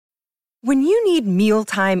When you need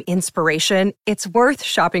mealtime inspiration, it's worth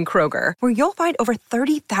shopping Kroger, where you'll find over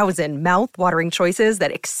 30,000 mouth-watering choices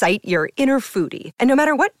that excite your inner foodie. And no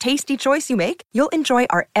matter what tasty choice you make, you'll enjoy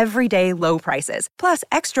our everyday low prices, plus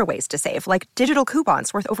extra ways to save, like digital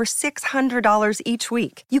coupons worth over $600 each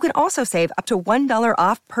week. You can also save up to $1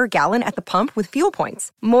 off per gallon at the pump with fuel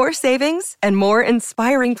points. More savings and more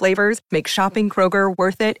inspiring flavors make shopping Kroger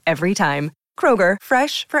worth it every time. Kroger,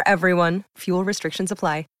 fresh for everyone. Fuel restrictions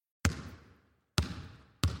apply.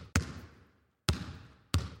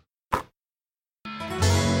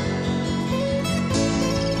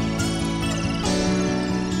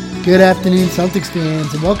 Good afternoon, Celtics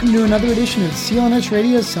fans, and welcome to another edition of CLNS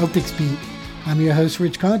Radio's Celtics Beat. I'm your host,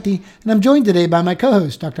 Rich Conti, and I'm joined today by my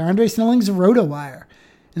co-host, Dr. Andre Snellings of RotoWire.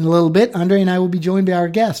 In a little bit, Andre and I will be joined by our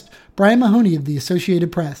guest, Brian Mahoney of the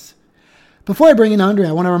Associated Press. Before I bring in Andre,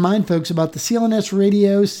 I want to remind folks about the CLNS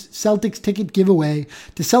Radio's Celtics ticket giveaway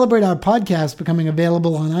to celebrate our podcast becoming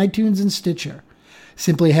available on iTunes and Stitcher.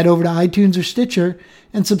 Simply head over to iTunes or Stitcher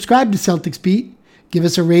and subscribe to Celtics Beat. Give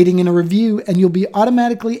us a rating and a review, and you'll be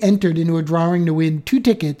automatically entered into a drawing to win 2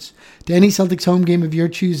 tickets to any Celtics home game of your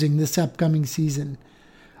choosing this upcoming season.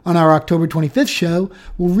 On our October 25th show,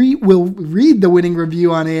 we'll read the winning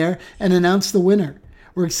review on air and announce the winner.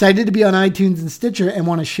 We're excited to be on iTunes and Stitcher and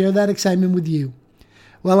want to share that excitement with you.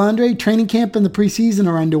 Well, Andre, training camp and the preseason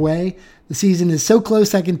are underway. The season is so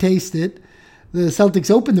close I can taste it. The Celtics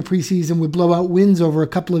opened the preseason with blowout wins over a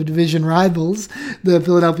couple of division rivals, the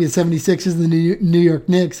Philadelphia 76ers and the New York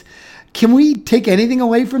Knicks. Can we take anything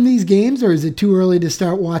away from these games, or is it too early to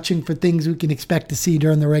start watching for things we can expect to see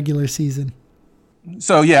during the regular season?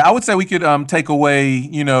 So, yeah, I would say we could take away,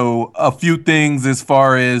 a few things as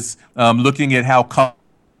far as looking at how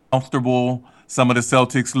comfortable some of the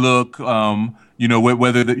Celtics look,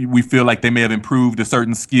 whether we feel like they may have improved a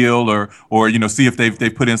certain skill or see if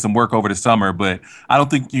they've put in some work over the summer. But I don't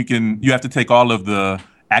think you have to take all of the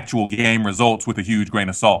actual game results with a huge grain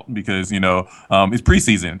of salt because, it's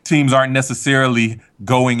preseason. Teams aren't necessarily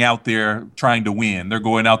going out there trying to win. They're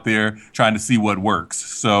going out there trying to see what works.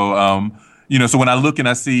 So, so when I look and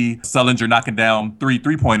I see Sullinger knocking down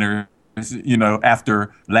three-pointers,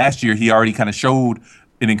 after last year, he already kind of showed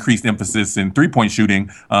an increased emphasis in three-point shooting.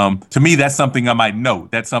 To me, that's something I might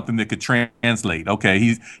note. That's something that could translate.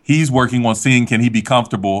 Okay, he's working on seeing can he be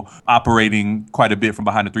comfortable operating quite a bit from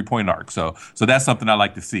behind the three-point arc. So that's something I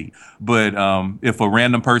like to see. But if a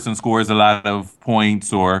random person scores a lot of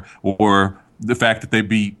points or the fact that they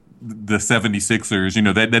beat the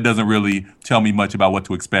 76ers, that doesn't really tell me much about what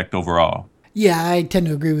to expect overall. Yeah, I tend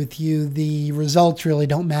to agree with you. The results really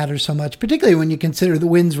don't matter so much, particularly when you consider the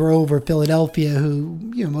wins were over Philadelphia, who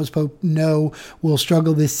most folks know will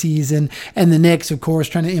struggle this season, and the Knicks, of course,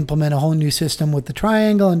 trying to implement a whole new system with the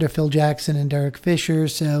triangle under Phil Jackson and Derek Fisher.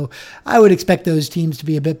 So I would expect those teams to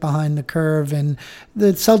be a bit behind the curve. And the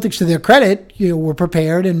Celtics, to their credit, were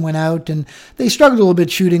prepared and went out, and they struggled a little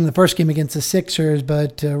bit shooting the first game against the Sixers,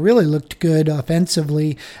 but really looked good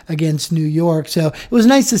offensively against New York. So it was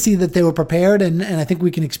nice to see that they were prepared. And I think we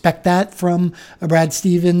can expect that from a Brad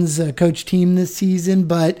Stevens coach team this season.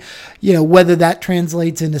 But, whether that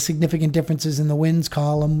translates into significant differences in the wins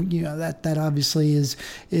column, that obviously is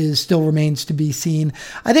still remains to be seen.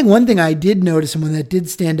 I think one thing I did notice and one that did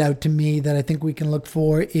stand out to me that I think we can look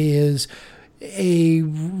for is a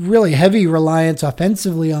really heavy reliance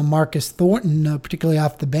offensively on Marcus Thornton, particularly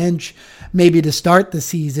off the bench, maybe to start the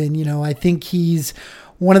season. I think he's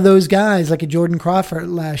one of those guys like a Jordan Crawford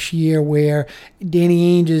last year where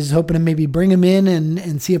Danny Ainge is hoping to maybe bring him in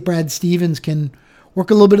and see if Brad Stevens can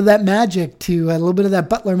work a little bit of that magic a little bit of that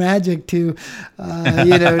Butler magic to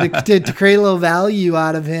create a little value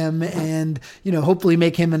out of him and, hopefully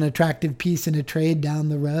make him an attractive piece in a trade down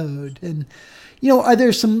the road. And, are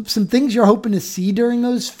there some things you're hoping to see during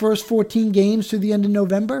those first 14 games through the end of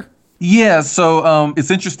November? Yeah. So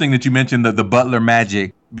it's interesting that you mentioned the Butler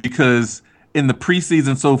magic because in the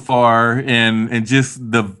preseason so far and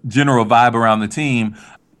just the general vibe around the team,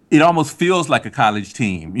 it almost feels like a college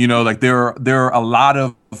team. Like there are a lot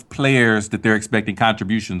of players that they're expecting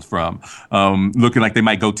contributions from, looking like they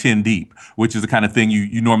might go 10 deep, which is the kind of thing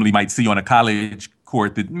you normally might see on a college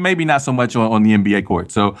court that maybe not so much on the NBA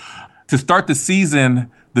court. So to start the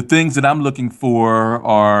season, the things that I'm looking for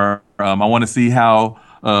are I want to see how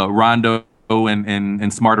Rondo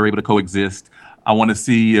and Smart are able to coexist. I want to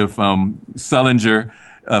see if Sullinger,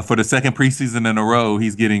 for the second preseason in a row,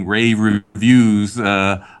 he's getting rave reviews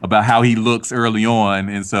about how he looks early on.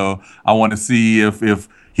 And so I want to see if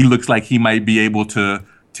he looks like he might be able to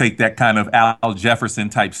take that kind of Al Jefferson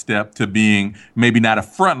type step to being maybe not a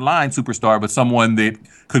front line superstar, but someone that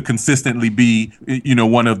could consistently be,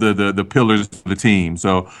 one of the pillars of the team.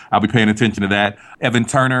 So I'll be paying attention to that. Evan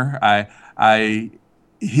Turner,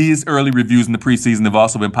 his early reviews in the preseason have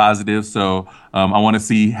also been positive. So I want to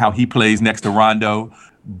see how he plays next to Rondo.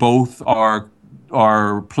 Both are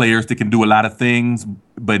players that can do a lot of things,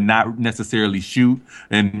 but not necessarily shoot.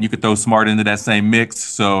 And you could throw Smart into that same mix.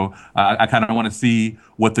 So I kind of want to see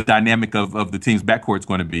what the dynamic of the team's backcourt is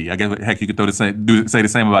going to be. I guess, heck, you could say the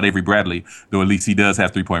same about Avery Bradley, though at least he does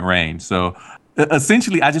have 3-point range. So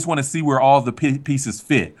essentially, I just want to see where all the pieces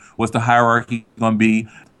fit. What's the hierarchy going to be?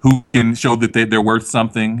 Who can show that they're worth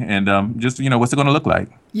something? And what's it going to look like?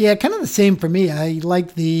 Yeah, kind of the same for me. I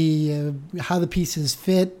like the how the pieces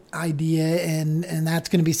fit idea, and that's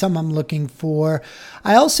going to be something I'm looking for.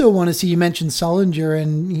 I also want to see, you mentioned Sullinger,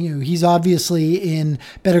 and he's obviously in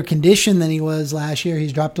better condition than he was last year.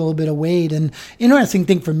 He's dropped a little bit of weight, and interesting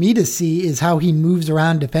thing for me to see is how he moves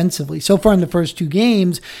around defensively. So far in the first 2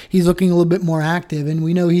 games, he's looking a little bit more active, and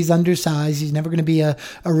we know he's undersized. He's never going to be a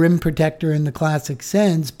rim protector in the classic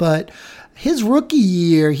sense, but his rookie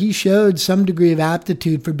year, he showed some degree of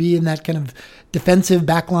aptitude for being that kind of defensive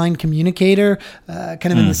backline communicator, kind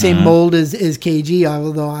of in the same mold as KG,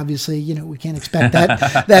 although obviously, we can't expect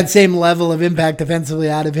that same level of impact defensively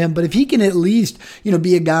out of him. But if he can at least,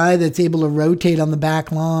 be a guy that's able to rotate on the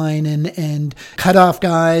back line and cut off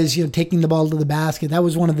guys, taking the ball to the basket, that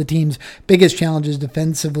was one of the team's biggest challenges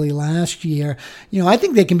defensively last year. I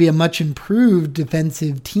think they can be a much improved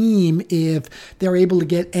defensive team if they're able to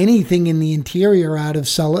get anything in the interior out of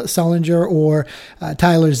Sullinger or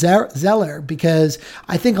Tyler Zeller, because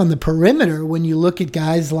I think on the perimeter, when you look at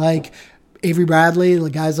guys like Avery Bradley,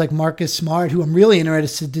 guys like Marcus Smart, who I'm really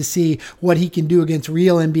interested to see what he can do against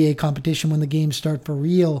real NBA competition when the games start for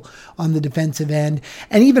real on the defensive end.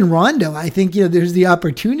 And even Rondo, I think, there's the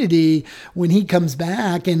opportunity when he comes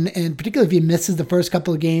back, and particularly if he misses the first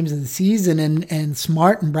couple of games of the season, and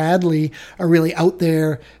Smart and Bradley are really out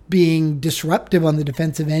there being disruptive on the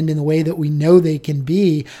defensive end in the way that we know they can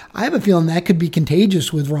be, I have a feeling that could be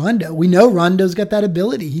contagious with Rondo. We know Rondo's got that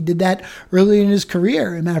ability. He did that early in his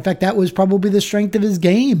career. As a matter of fact, that was probably the strength of his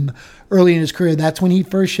game early in his career. That's when he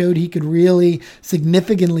first showed he could really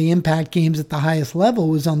significantly impact games at the highest level,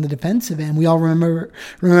 was on the defensive end. We all remember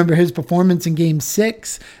his performance in Game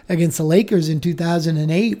 6 against the Lakers in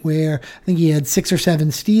 2008, where I think he had 6 or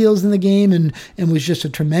 7 steals in the game and was just a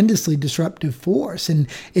tremendously disruptive force. And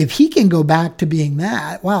if he can go back to being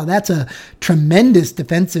that, wow, that's a tremendous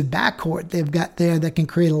defensive backcourt they've got there that can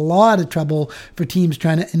create a lot of trouble for teams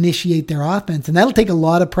trying to initiate their offense. And that'll take a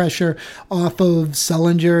lot of pressure off of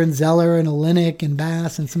Sullinger and Zeller and Olynyk and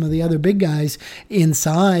Bass and some of the other big guys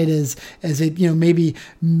inside as it, maybe,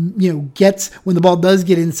 gets, when the ball does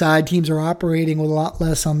get inside, teams are operating with a lot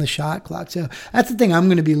less on the shot clock. So that's the thing I'm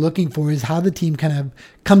going to be looking for, is how the team kind of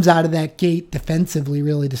comes out of that gate defensively,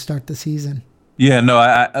 really, to start the season. Yeah, no,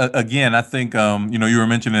 I think, you were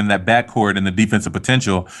mentioning that backcourt and the defensive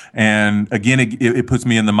potential. And again, it puts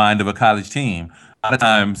me in the mind of a college team. A lot of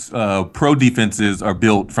times, pro defenses are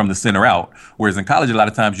built from the center out, whereas in college, a lot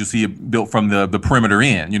of times you see it built from the perimeter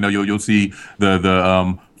in. You'll see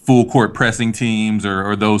the full court pressing teams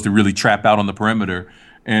or those that really trap out on the perimeter.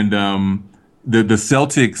 And the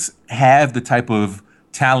Celtics have the type of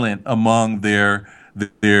talent among their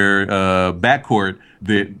backcourt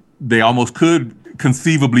that they almost could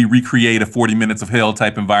conceivably recreate a 40 minutes of hell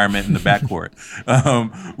type environment in the backcourt,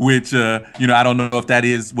 which, I don't know if that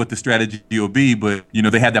is what the strategy will be, but,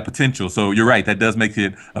 they have that potential. So you're right. That does make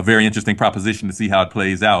it a very interesting proposition to see how it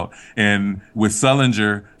plays out. And with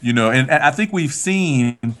Sullinger, and I think we've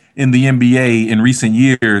seen in the NBA in recent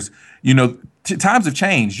years, times have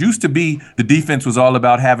changed. Used to be the defense was all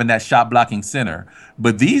about having that shot blocking center.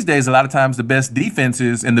 But these days, a lot of times the best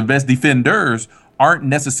defenses and the best defenders aren't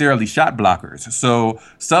necessarily shot blockers. So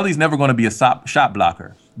Sully's never going to be a shot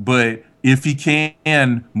blocker. But if he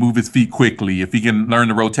can move his feet quickly, if he can learn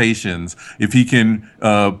the rotations, if he can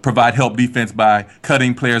provide help defense by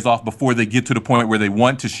cutting players off before they get to the point where they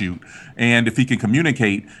want to shoot, and if he can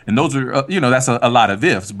communicate, and those are, that's a lot of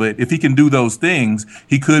ifs, but if he can do those things,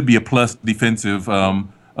 he could be a plus defensive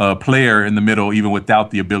player in the middle, even without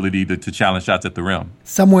the ability to challenge shots at the rim.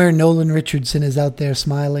 Somewhere Nolan Richardson is out there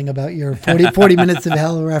smiling about your 40 minutes of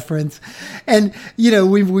hell reference. And,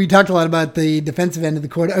 we talked a lot about the defensive end of the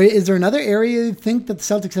court. Is there another area you think that the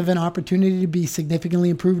Celtics have an opportunity to be significantly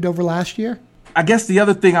improved over last year? I guess the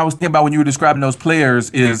other thing I was thinking about when you were describing those players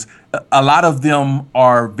is a lot of them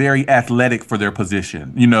are very athletic for their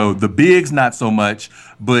position. The bigs, not so much,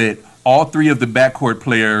 but all 3 of the backcourt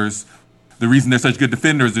players, the reason they're such good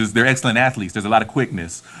defenders is they're excellent athletes. There's a lot of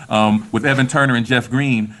quickness. With Evan Turner and Jeff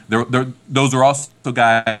Green, those are also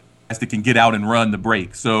guys that can get out and run the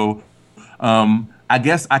break. So I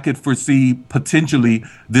guess I could foresee potentially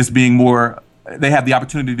this being more. They have the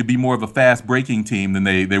opportunity to be more of a fast breaking team than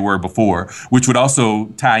they were before, which would also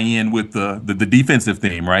tie in with the defensive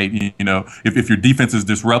theme, right? You know, if your defense is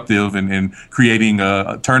disruptive and creating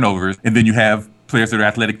turnovers, and then you have players that are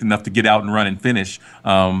athletic enough to get out and run and finish,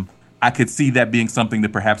 I could see that being something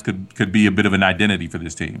that perhaps could be a bit of an identity for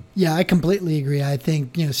this team. Yeah, I completely agree. I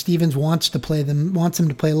think, Stevens wants them to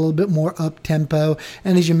play a little bit more up tempo.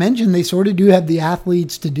 And as you mentioned, they sort of do have the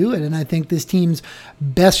athletes to do it. And I think this team's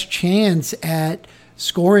best chance at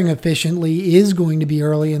scoring efficiently is going to be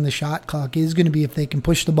early in the shot clock, is going to be if they can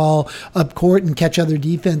push the ball up court and catch other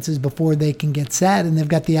defenses before they can get set, and they've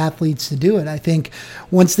got the athletes to do it. I think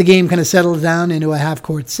once the game kind of settles down into a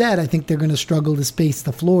half-court set, I think they're going to struggle to space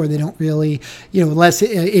the floor. They don't really, unless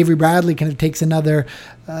Avery Bradley kind of takes another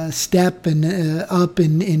step and up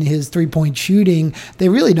in his three-point shooting, they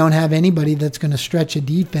really don't have anybody that's going to stretch a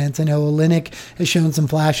defense. I know Olynyk has shown some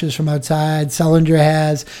flashes from outside. Sullinger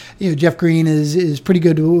has. Jeff Green is pretty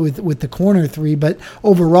good with the corner three, but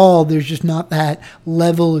overall, there's just not that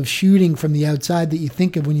level of shooting from the outside that you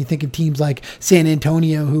think of when you think of teams like San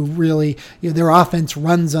Antonio, who really, their offense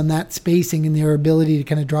runs on that spacing and their ability to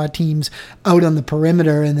kind of draw teams out on the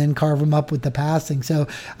perimeter and then carve them up with the passing. So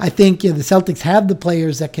I think the Celtics have the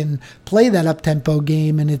players that can play that up-tempo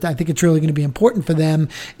game, and I think it's really going to be important for them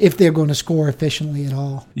if they're going to score efficiently at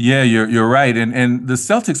all. Yeah, you're right. And the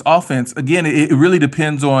Celtics offense, again, it really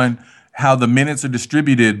depends on how the minutes are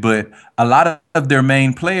distributed, but a lot of their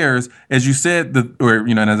main players, as you said,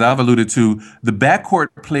 and as I've alluded to, the backcourt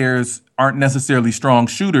players aren't necessarily strong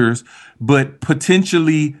shooters, but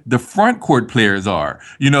potentially the front court players are.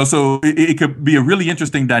 So it could be a really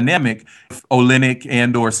interesting dynamic if Olynyk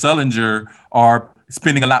and or Sullinger are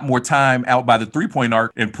spending a lot more time out by the three-point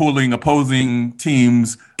arc and pulling opposing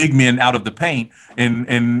teams' big men out of the paint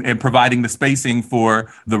and providing the spacing for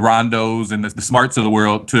the Rondos and the Smarts of the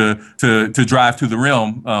world to drive to the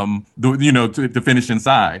rim, to finish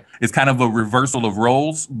inside. It's kind of a reversal of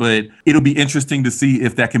roles, but it'll be interesting to see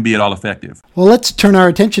if that can be at all effective. Well, let's turn our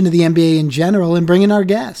attention to the NBA in general and bring in our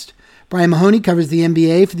guest. Brian Mahoney covers the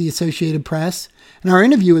NBA for the Associated Press, and our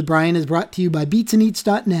interview with Brian is brought to you by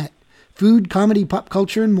beatsandeats.net. Food, comedy, pop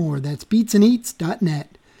culture, and more. That's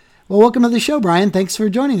beatsandeats.net. Well, welcome to the show, Brian. Thanks for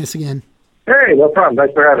joining us again. Hey, no problem.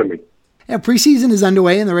 Thanks for having me. Yeah, preseason is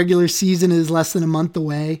underway and the regular season is less than a month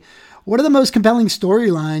away. What are the most compelling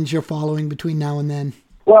storylines you're following between now and then?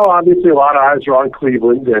 Well, obviously a lot of eyes are on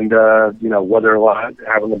Cleveland, and whether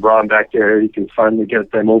having LeBron back there, you can finally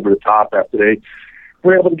get them over the top after they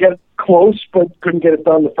were able to get close but couldn't get it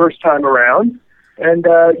done the first time around. And,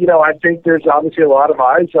 I think there's obviously a lot of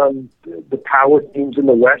eyes on the power teams in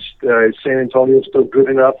the West. Is San Antonio still good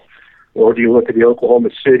enough? Or do you look at the Oklahoma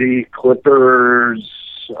City, Clippers,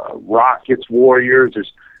 Rockets, Warriors?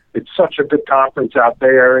 It's such a good conference out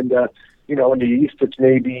there. And, in the East,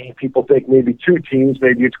 people think maybe two teams.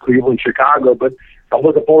 Maybe it's Cleveland, Chicago. But I'm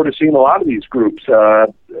looking forward to seeing a lot of these groups.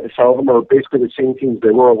 Some of them are basically the same teams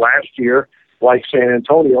they were last year, like San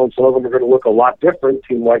Antonio. And some of them are going to look a lot different.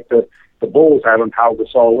 Team like the Bulls having Pau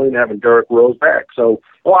Gasol in, having Derrick Rose back. So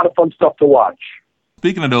a lot of fun stuff to watch.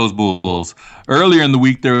 Speaking of those Bulls, earlier in the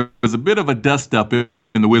week there was a bit of a dust-up in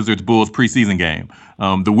the Wizards-Bulls preseason game.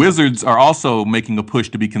 The Wizards are also making a push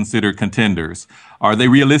to be considered contenders. Are they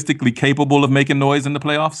realistically capable of making noise in the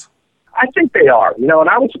playoffs? I think they are. And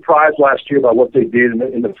I was surprised last year by what they did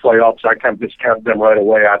in the playoffs. I kind of discounted them right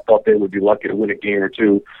away. I thought they would be lucky to win a game or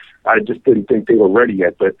two. I just didn't think they were ready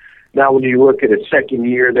yet. But now when you look at a second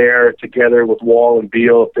year there together with Wall and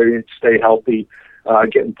Beal, if they stay healthy,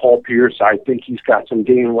 getting Paul Pierce, I think he's got some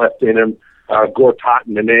game left in him. Gortat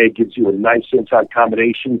and Nene gives you a nice inside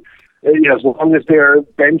combination. As long as their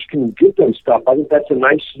bench can give them stuff, I think that's a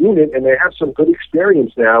nice unit, and they have some good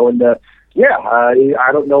experience now. And,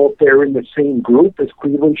 I don't know if they're in the same group as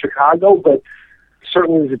Cleveland, Chicago, but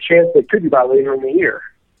certainly there's a chance they could be by later in the year.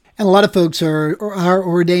 And a lot of folks are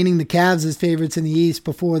ordaining the Cavs as favorites in the East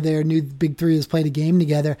before their new Big Three has played a game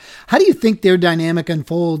together. How do you think their dynamic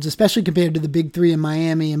unfolds, especially compared to the Big Three in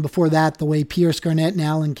Miami, and before that, the way Pierce, Garnett, and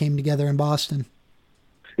Allen came together in Boston?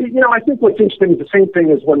 I think what's interesting is the same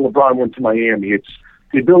thing as when LeBron went to Miami. It's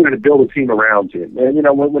the ability to build a team around him. And,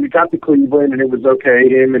 when he got to Cleveland and it was okay,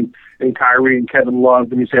 him and Kyrie and Kevin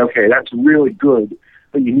Love, and you say, okay, that's really good,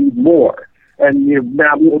 but you need more. And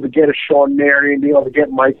now be able to get a Sean Marion, be able to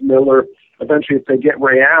get Mike Miller. Eventually, if they get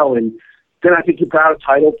Ray Allen, then I think you've got a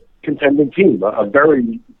title contending team, a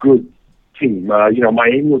very good team.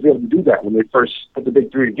 Miami was able to do that when they first put the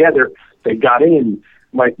big three together. They got in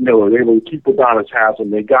Mike Miller. They were able to keep Udonis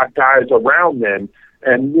Haslem. They got guys around them.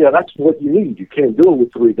 And, that's what you need. You can't do it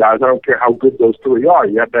with three guys. I don't care how good those three are.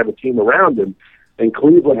 You have to have a team around them. And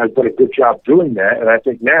Cleveland has done a good job doing that. And I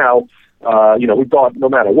think now, we thought no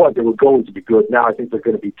matter what, they were going to be good. Now I think they're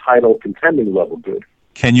going to be title contending level good.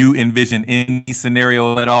 Can you envision any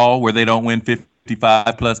scenario at all where they don't win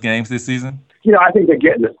 55-plus games this season? I think they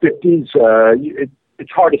get in the 50s.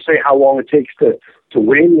 It's hard to say how long it takes to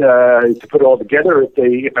win, to put it all together. If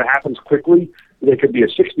it happens quickly, they could be a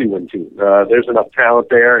 60-win team. There's enough talent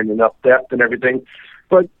there and enough depth and everything.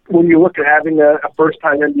 But when you look at having a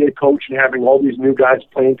first-time NBA coach and having all these new guys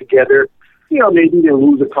playing together, maybe they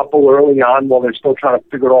lose a couple early on while they're still trying to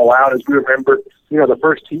figure it all out. As we remember, the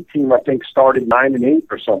first Heat team, I think, started 9-8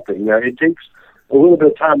 or something. It takes a little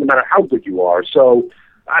bit of time no matter how good you are. So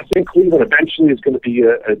I think Cleveland eventually is going to be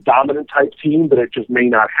a dominant type team, but it just may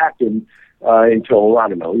not happen until, I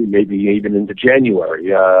don't know, maybe even into January.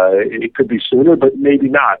 It could be sooner, but maybe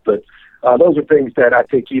not. But those are things that I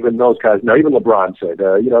think even those guys know. Even LeBron said,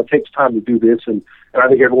 it takes time to do this, and I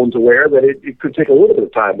think everyone's aware that it could take a little bit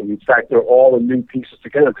of time when you factor all the new pieces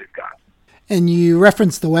together they've got. And you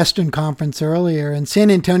referenced the Western Conference earlier, and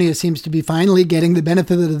San Antonio seems to be finally getting the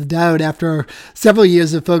benefit of the doubt after several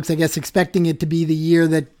years of folks, I guess, expecting it to be the year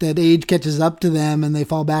that age catches up to them and they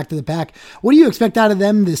fall back to the pack. What do you expect out of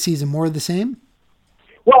them this season? More of the same?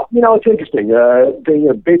 Well, it's interesting. They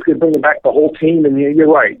are basically bringing back the whole team, and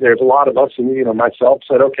you're right. There's a lot of us, and myself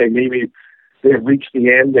said, okay, maybe they've reached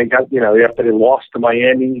the end. They got, after they lost to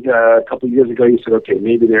Miami a couple of years ago, you said, okay,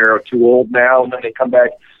 maybe they're too old now, and then they come back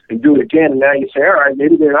and do it again, and now you say, all right,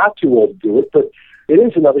 maybe they're not too old to do it, but it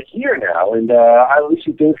is another year now, and I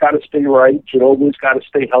obviously think got to stay right. Ginobili's got to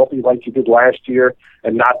stay healthy like he did last year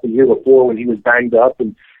and not the year before when he was banged up,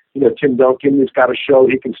 and Tim Duncan has got to show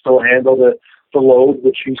he can still handle the load,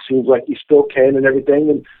 which he seems like he still can and everything.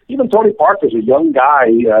 And even Tony Parker's a young guy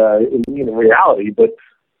in reality, but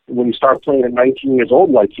when you start playing at 19 years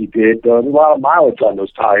old like he did, there's a lot of mileage on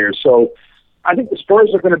those tires. So I think the Spurs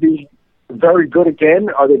are going to be very good again.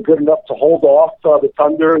 Are they good enough to hold off the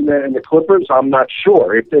Thunder and the Clippers? I'm not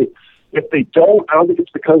sure. If they don't, I don't think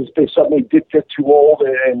it's because they suddenly did get too old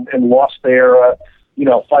and lost their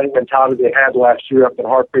fighting mentality they had last year after the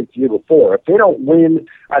heartbreak the year before. If they don't win,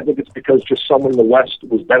 I think it's because just someone in the West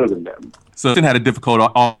was better than them. So they had a difficult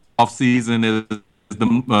offseason.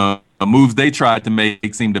 The moves they tried to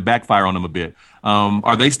make seemed to backfire on them a bit.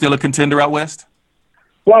 Are they still a contender out West?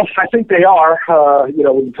 Well, I think they are.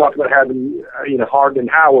 When you talk about having Harden and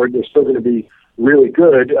Howard, they're still going to be really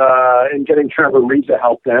good, and getting Trevor Ariza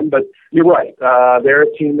helped them. But you're right. They're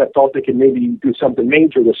a team that thought they could maybe do something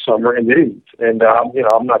major this summer, and they didn't. And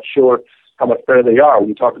I'm not sure how much better they are. When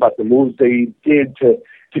you talk about the moves they did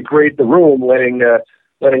to create the room, letting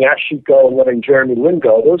Ashley go and letting Jeremy Lin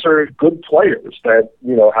go, those are good players that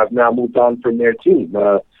have now moved on from their team.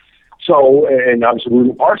 And obviously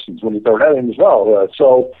Ruben Parsons when you throw that in as well.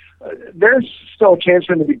 There's still a chance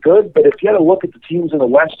for them to be good, but if you had to look at the teams in the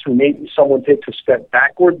West who maybe someone takes a step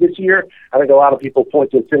backward this year, I think a lot of people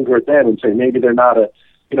point their finger at them and say maybe they're not a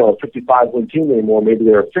 55-win team anymore. Maybe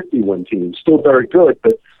they're a 50-win team. Still very good,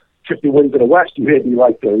 but 50 wins in the West, you may be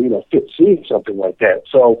like the fifth seed, something like that.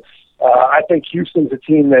 So I think Houston's a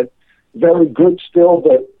team that's very good still,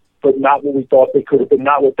 but not what we thought they could have been,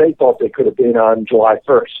 not what they thought they could have been on July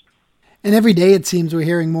 1st. And every day it seems we're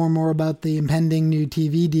hearing more and more about the impending new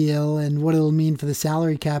TV deal and what it'll mean for the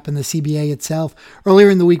salary cap and the CBA itself.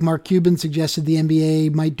 Earlier in the week, Mark Cuban suggested the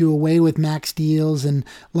NBA might do away with max deals, and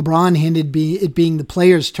LeBron hinted it being the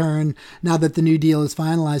players' turn now that the new deal is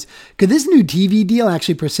finalized. Could this new TV deal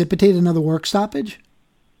actually precipitate another work stoppage?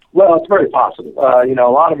 Well, it's very possible. A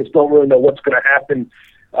lot of us don't really know what's going to happen,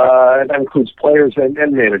 and that includes players and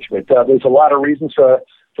management. There's a lot of reasons for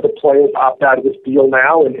the players to opt out of this deal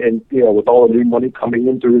now, and with all the new money coming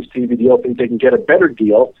in through this TV deal, I think they can get a better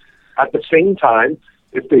deal. At the same time,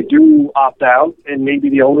 if they do opt out, and maybe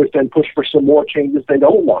the owners then push for some more changes they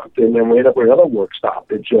don't want, and then we end up with another work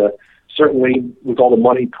stoppage. Certainly, with all the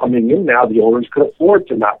money coming in now, the owners could afford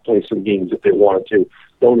to not play some games if they wanted to.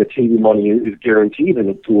 Knowing the TV money is guaranteed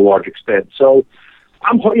to a large extent. So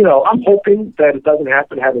I'm hoping that it doesn't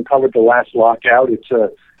happen. Having covered the last lockout,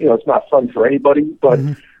 it's not fun for anybody. But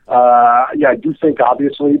I do think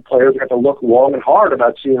obviously players have to look long and hard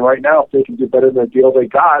about seeing right now if they can do better than the deal they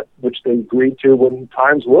got, which they agreed to when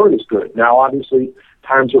times weren't as good. Now, obviously,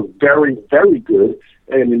 times are very, very good,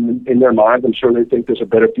 and in their mind, I'm sure they think there's a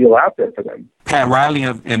better deal out there for them. Pat Riley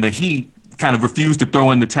and the Heat kind of refused to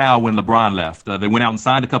throw in the towel when LeBron left. They went out and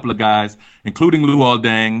signed a couple of guys, including Luol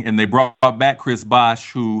Deng, and they brought back Chris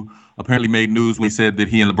Bosh, who apparently made news when he said that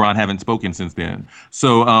he and LeBron haven't spoken since then.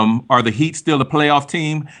 So are the Heat still a playoff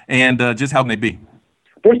team, and just how can they be?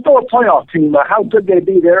 They're still a playoff team. How good they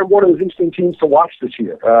be? They're one of those interesting teams to watch this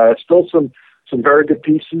year. Still some very good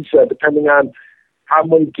pieces, depending on how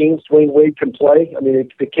many games Dwayne Wade can play. I mean,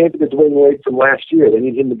 they can't be the Dwayne Wade from last year. They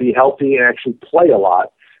need him to be healthy and actually play a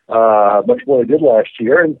lot, much more than he did last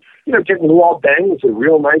year. And, getting Luol Deng was a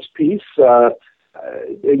real nice piece.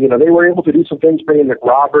 They were able to do some things, bringing Nick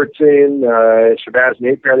Roberts in, Shabazz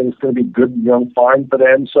Napier. I think it's going to be good young find for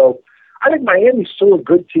them. So I think Miami's still a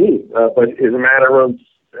good team, but it's a matter of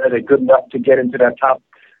are they good enough to get into that top,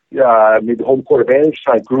 maybe home court advantage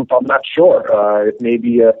type group? I'm not sure. If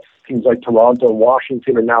maybe teams like Toronto and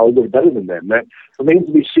Washington are now a little better than them. That remains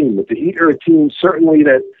to be seen. But the Heat are a team certainly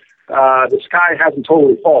that the sky hasn't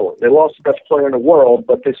totally fallen. They lost the best player in the world,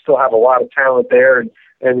 but they still have a lot of talent there and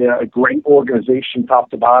a great organization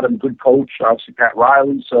top to bottom, good coach, obviously Pat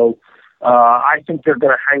Riley. So I think they're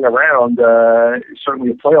going to hang around,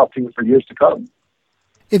 certainly a playoff team for years to come.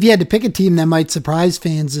 If you had to pick a team that might surprise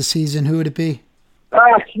fans this season, who would it be?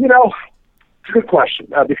 It's a good question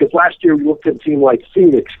because last year we looked at a team like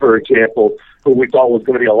Phoenix, for example, who we thought was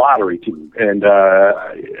going to be a lottery team and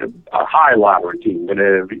a high lottery team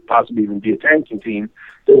and possibly even be a tanking team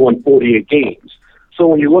that won 48 games. So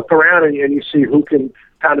when you look around and you see who can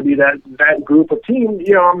kind of be that group of team,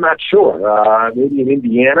 I'm not sure. Maybe in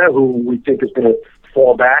Indiana, who we think is going to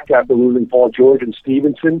fall back after losing Paul George and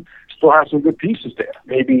Stevenson, still have some good pieces there.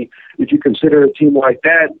 Maybe if you consider a team like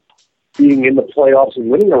that being in the playoffs and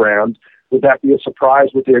winning around, would that be a surprise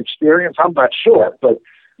with their experience? I'm not sure, but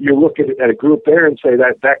you look at a group there and say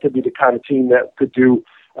that could be the kind of team that could do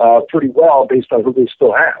pretty well based on who they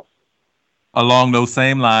still have. Along those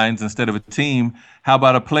same lines, instead of a team, how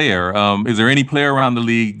about a player? Is there any player around the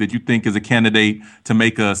league that you think is a candidate to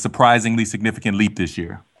make a surprisingly significant leap this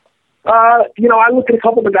year? I look at a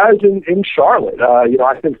couple of the guys in Charlotte.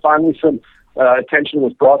 I think finally some attention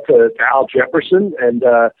was brought to Al Jefferson, and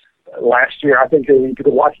last year I think you could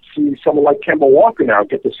watch see someone like Kemba Walker now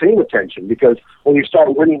get the same attention because when you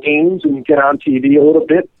start winning games and you get on TV a little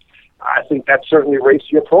bit, I think that certainly raised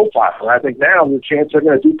your profile. And I think now the chance they're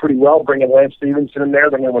going to do pretty well bringing Lance Stevenson in there.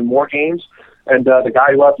 They're going to win more games, and the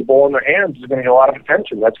guy who has the ball in their hands is going to get a lot of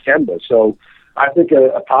attention. That's Kemba. So I think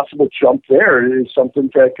a possible jump there is something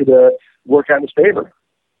that could work out in his favor.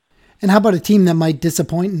 And how about a team that might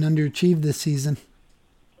disappoint and underachieve this season?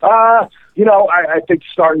 I think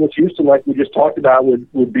starting with Houston, like we just talked about,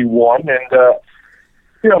 would be one. And,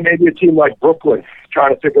 maybe a team like Brooklyn,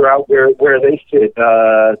 trying to figure out where they fit.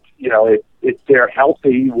 If they're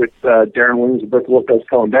healthy with Darren Williams and Brook Lopez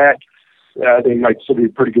coming back, they might still be a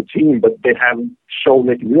pretty good team, but they haven't shown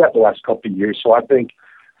they can do that the last couple of years. So I think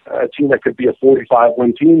a team that could be a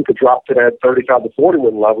 45-win team could drop to that 35 to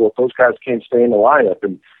 40-win level if those guys can't stay in the lineup.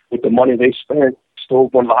 And with the money they spent, still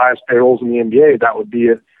one of the highest payrolls in the NBA, that would be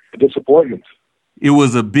a disappointment. It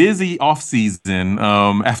was a busy offseason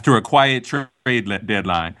after a quiet trade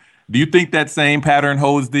deadline. Do you think that same pattern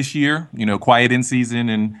holds this year? Quiet in season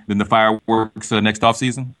and then the fireworks next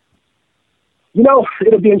offseason? It'll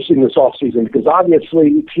be interesting this offseason because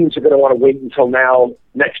obviously teams are going to want to wait until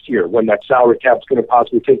next year when that salary cap is going to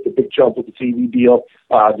possibly take the big jump with the TV deal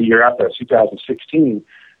the year after, 2016.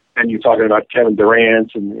 And you're talking about Kevin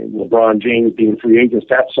Durant and LeBron James being free agents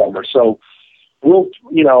that summer. So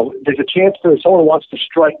there's a chance for if someone wants to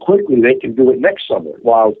strike quickly, they can do it next summer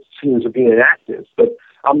while teams are being inactive. But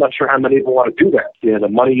I'm not sure how many people want to do that. The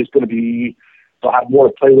money is going to be, they'll have more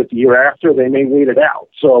to play with the year after. They may wait it out.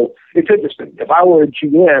 So it's interesting. If I were a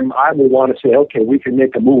GM, I would want to say, okay, we can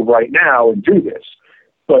make a move right now and do this.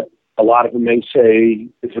 But a lot of them may say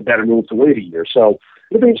it's a better move to wait a year. So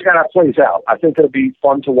it'll be interesting how that plays out. I think it'll be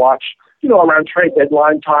fun to watch, around trade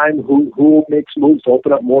deadline time, who makes moves to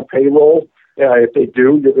open up more payroll. If they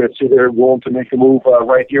do, you're going to see they're willing to make a move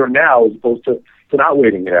right here and now as opposed to not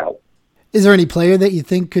waiting it out. Is there any player that you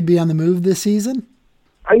think could be on the move this season?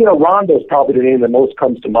 Rondo's probably the name that most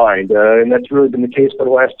comes to mind, and that's really been the case for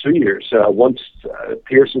the last 2 years. Once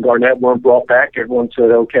Pierce and Garnett weren't brought back, everyone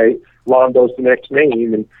said, okay, Rondo's the next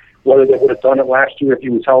name, and whether they would have done it last year if he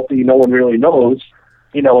was healthy, no one really knows.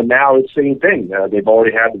 And now it's the same thing. They've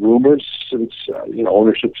already had rumors since,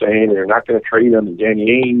 ownership saying they're not going to trade him, and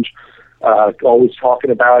Danny Ainge always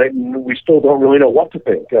talking about it, and we still don't really know what to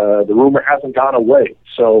think. The rumor hasn't gone away.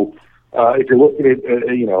 So if you're looking at,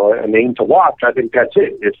 a name to watch, I think that's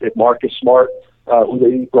it. If Marcus Smart, who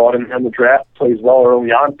they brought in the draft, plays well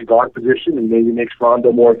early on at the guard position and maybe makes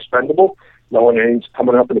Rondo more expendable, knowing he's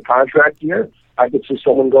coming up in the contract year, I could see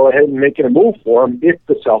someone go ahead and making a move for him if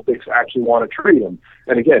the Celtics actually want to trade him.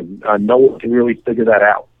 And again, no one can really figure that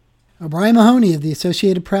out. Brian Mahoney of the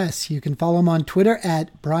Associated Press. You can follow him on Twitter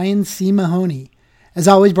at Brian C. Mahoney. As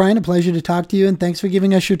always, Brian, a pleasure to talk to you, and thanks for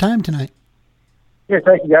giving us your time tonight. Yeah,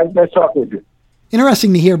 thank you, guys. Nice talking with you.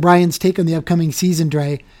 Interesting to hear Brian's take on the upcoming season,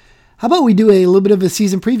 Dre. How about we do a little bit of a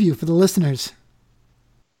season preview for the listeners?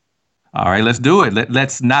 All right, let's do it.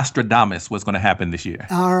 Let's Nostradamus what's going to happen this year.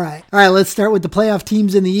 All right, let's start with the playoff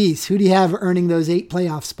teams in the East. Who do you have earning those 8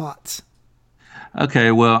 playoff spots?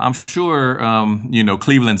 Okay, well, I'm sure,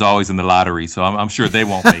 Cleveland's always in the lottery, so I'm sure they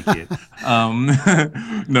won't make it.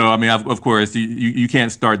 No, I mean, of course, you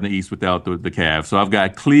can't start in the East without the Cavs. So I've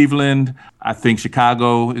got Cleveland. I think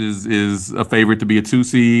Chicago is a favorite to be a 2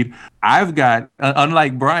 seed. I've got,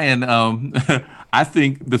 unlike Brian, I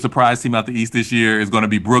think the surprise team out the East this year is going to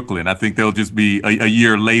be Brooklyn. I think they'll just be a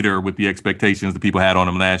year later with the expectations that people had on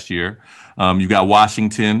them last year. You got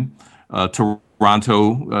Washington,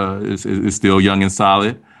 Toronto is still young and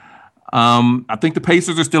solid. I think the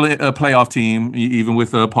Pacers are still a playoff team, even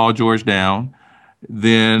with Paul George down.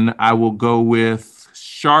 Then I will go with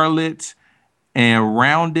Charlotte and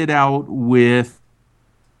round it out with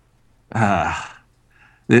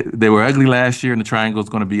they were ugly last year, and the triangle is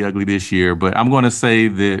going to be ugly this year. But I'm going to say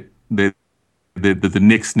that the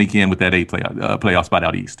Knicks sneak in with that 8 playoff spot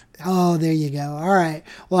out East. Oh, there you go. All right.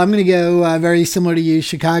 Well, I'm going to go very similar to you,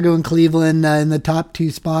 Chicago and Cleveland in the top 2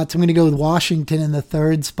 spots. I'm going to go with Washington in the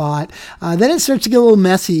 3rd spot. Then it starts to get a little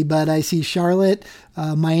messy, but I see Charlotte,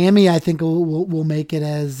 Miami, I think will make it,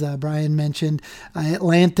 as Brian mentioned.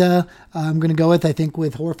 Atlanta, I'm going to go with, I think,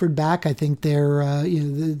 with Horford back. I think they're,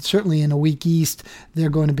 certainly in a weak East, they're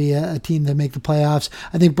going to be a team that make the playoffs.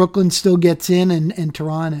 I think Brooklyn still gets in, and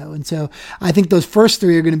Toronto. And so I think those first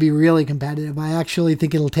 3 are going to be really competitive. I actually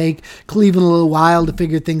think it'll take Cleveland a little while to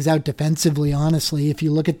figure things out defensively, honestly. If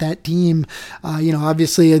you look at that team,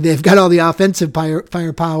 obviously they've got all the offensive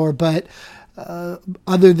firepower, but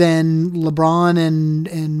other than LeBron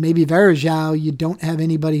and maybe Varejao, you don't have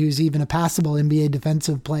anybody who's even a passable NBA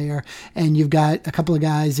defensive player. And you've got a couple of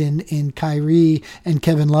guys in Kyrie and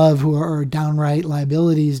Kevin Love who are downright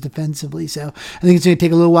liabilities defensively. So I think it's going to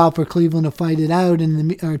take a little while for Cleveland to fight it out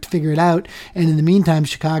or to figure it out. And in the meantime,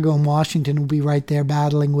 Chicago and Washington will be right there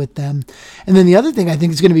battling with them. And then the other thing I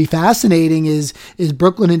think is going to be fascinating is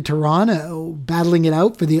Brooklyn and Toronto battling it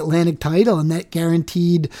out for the Atlantic title and that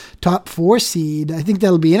guaranteed top 4 seed. I think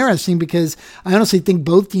that'll be interesting because I honestly think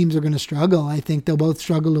both teams are going to struggle. I think they'll both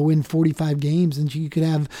struggle to win 45 games, and you could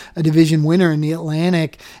have a division winner in the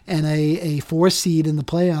Atlantic and a 4 seed in the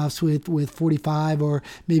playoffs with 45 or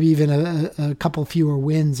maybe even a couple fewer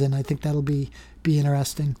wins, and I think that'll be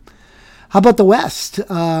interesting. How about the West?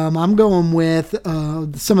 I'm going with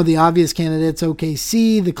some of the obvious candidates: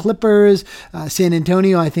 OKC, the Clippers, San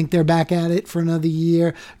Antonio. I think they're back at it for another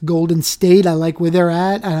year. Golden State, I like where they're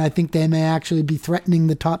at, and I think they may actually be threatening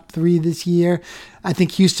the top 3 this year. I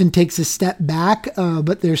think Houston takes a step back,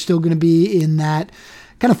 but they're still going to be in that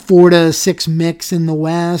kind of 4 to 6 mix in the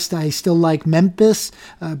West. I still like Memphis,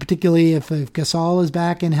 particularly if Gasol is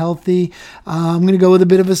back and healthy. I'm going to go with a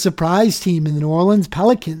bit of a surprise team in the New Orleans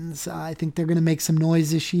Pelicans. I think they're going to make some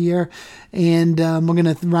noise this year. And we're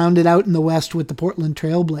going to round it out in the West with the Portland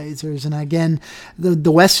Trailblazers. And again,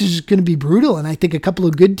 the West is going to be brutal. And I think a couple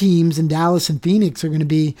of good teams in Dallas and Phoenix are going to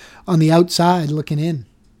be on the outside looking in.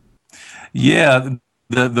 Yeah.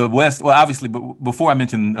 The West, well, obviously, but before I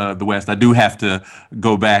mention the West, I do have to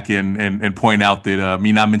go back and point out that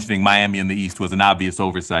me not mentioning Miami in the East was an obvious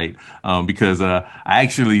oversight because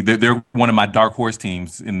they're one of my dark horse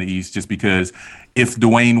teams in the East just because if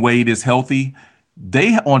Dwayne Wade is healthy,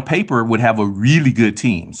 they on paper would have a really good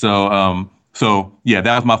team. So yeah,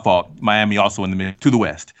 that was my fault. Miami also in the mid to the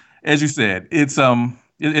West. As you said, it's in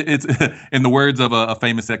the words of a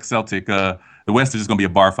famous ex-Celtic, the West is just going to be a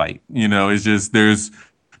bar fight. It's just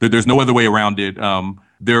there's no other way around it.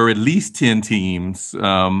 There are at least 10 teams,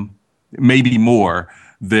 maybe more,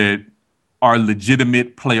 that are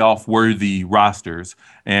legitimate playoff-worthy rosters,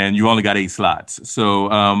 and you only got 8 slots. So,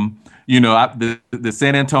 the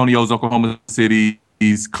San Antonio's, Oklahoma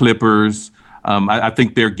City's, Clippers, I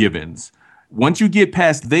think they're givens. Once you get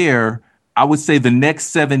past there, I would say the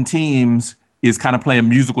next 7 teams is kind of playing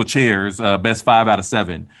musical chairs, best 5 out of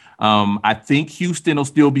 7. I think Houston will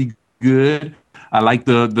still be good. I like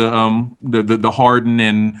the Harden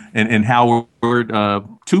and Howard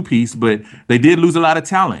two piece, but they did lose a lot of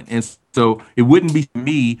talent, and so it wouldn't be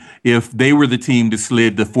me if they were the team that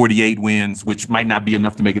slid to 48 wins, which might not be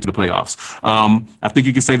enough to make it to the playoffs. I think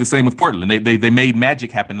you could say the same with Portland. They made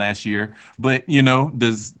magic happen last year, but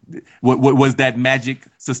what was that magic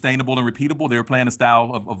sustainable and repeatable? They were playing a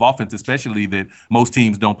style of offense, especially that most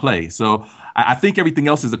teams don't play. So I think everything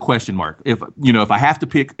else is a question mark. If I have to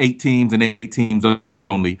pick 8 teams and 8 teams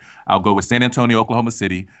only, I'll go with San Antonio, Oklahoma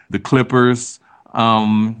City, the Clippers,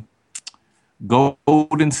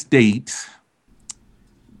 Golden State,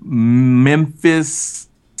 Memphis.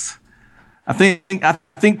 I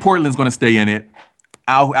think Portland's going to stay in it.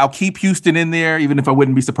 I'll keep Houston in there, even if I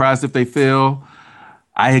wouldn't be surprised if they fail.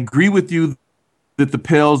 I agree with you that the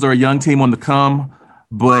Pels are a young team on the come,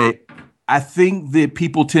 but I think that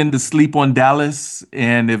people tend to sleep on Dallas,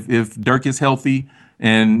 and if Dirk is healthy,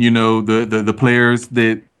 and the players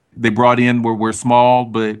that they brought in were small,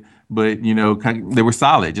 but they were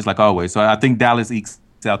solid, just like always. So I think Dallas ekes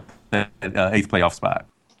out that 8th playoff spot.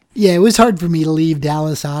 Yeah, it was hard for me to leave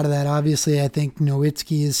Dallas out of that. Obviously, I think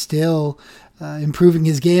Nowitzki is still improving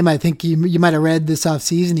his game. I think you might have read this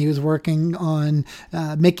offseason he was working on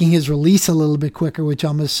making his release a little bit quicker, which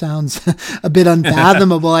almost sounds a bit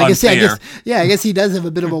unfathomable. I guess he does have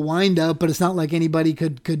a bit of a wind up, but it's not like anybody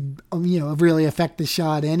could really affect the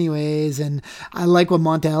shot anyways. And I like what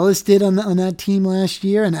Monta Ellis did on that team last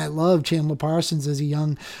year, and I love Chandler Parsons as a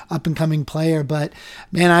young up and coming player. But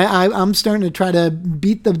man, I'm starting to try to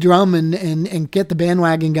beat the drum and get the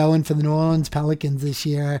bandwagon going for the New Orleans Pelicans this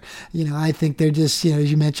year. I think they're just,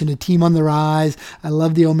 as you mentioned, a team on the rise. I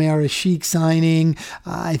love the Omer Asik signing.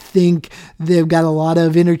 I think they've got a lot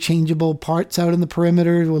of interchangeable parts out in the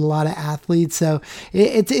perimeter with a lot of athletes. So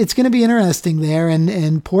it's going to be interesting there.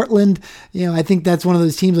 And Portland, I think that's one of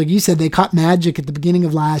those teams, like you said, they caught magic at the beginning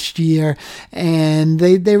of last year, and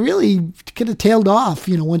they really could have tailed off,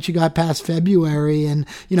 once you got past February. And,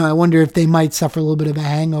 I wonder if they might suffer a little bit of a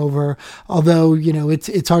hangover, although,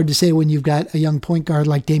 it's hard to say when you've got a young point guard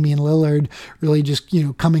like Damian Lillard really just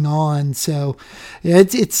coming on. So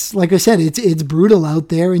it's like I said, it's brutal out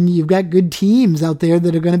there, and you've got good teams out there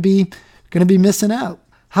that are going to be missing out.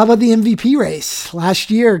 How about the MVP race? Last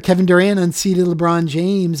year, Kevin Durant unseated LeBron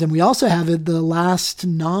James, and we also have the last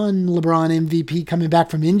non-LeBron MVP coming back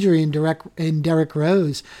from injury in Derrick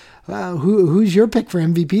Rose. Who's your pick for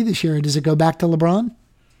MVP this year? Does it go back to LeBron?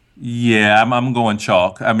 Yeah, I'm going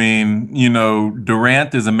chalk. I mean,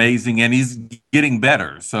 Durant is amazing, and he's getting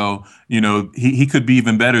better. So, he could be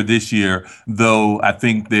even better this year, though I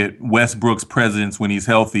think that Westbrook's presence when he's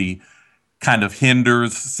healthy kind of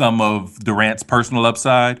hinders some of Durant's personal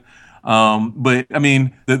upside. But, I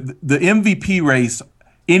mean, the MVP race,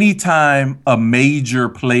 anytime a major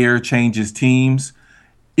player changes teams,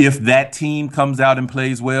 if that team comes out and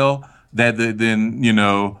plays well, then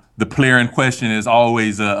the player in question is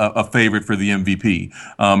always a favorite for the MVP.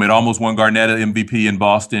 It almost won Garnett an MVP in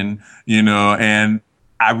Boston, and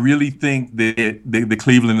I really think that the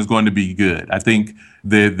Cleveland is going to be good. I think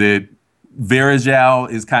that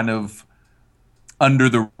Varejao is kind of under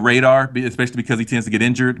the radar, especially because he tends to get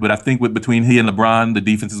injured. But I think between he and LeBron, the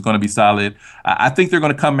defense is going to be solid. I think they're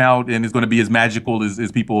going to come out and it's going to be as magical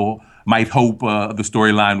as people might hope the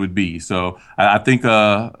storyline would be. So I think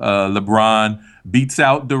LeBron beats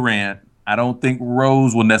out Durant. I don't think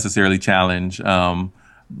Rose will necessarily challenge.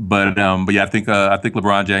 But yeah, I think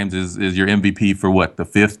LeBron James is your MVP for what, the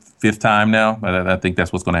fifth time now. I think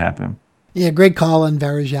that's what's going to happen. Yeah, great call on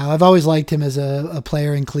Varejao. I've always liked him as a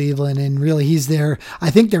player in Cleveland, and really he's I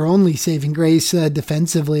think their only saving grace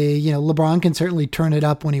defensively. LeBron can certainly turn it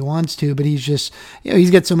up when he wants to, but he's just,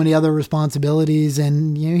 he's got so many other responsibilities,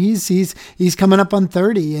 and he's coming up on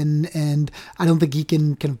 30, and I don't think he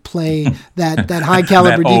can play that high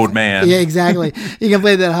caliber that old man. Yeah, exactly. He can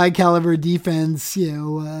play that high caliber defense,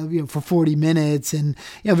 for 40 minutes, and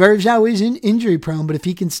Varejao is injury prone, but if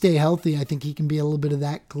he can stay healthy, I think he can be a little bit of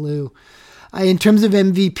that glue. In terms of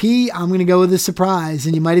MVP, I'm going to go with a surprise,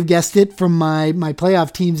 and you might have guessed it from my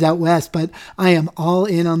playoff teams out west, but I am all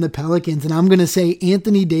in on the Pelicans, and I'm going to say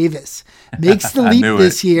Anthony Davis makes the leap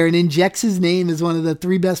this year and injects his name as one of the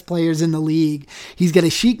 3 best players in the league. He's got a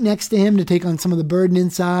Sheik next to him to take on some of the burden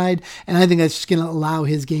inside, and I think that's just going to allow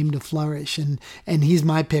his game to flourish, and he's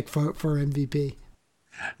my pick for MVP.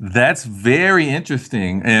 That's very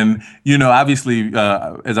interesting. And, obviously, with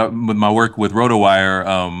my work with RotoWire,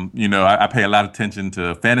 I pay a lot of attention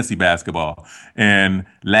to fantasy basketball. And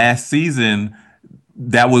last season,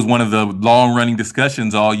 that was one of the long running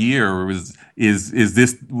discussions all year was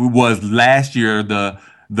last year the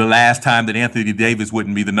the last time that Anthony Davis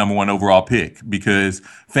wouldn't be the number one overall pick, because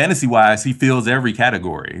fantasy-wise, he fills every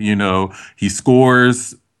category. He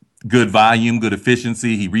scores good volume, good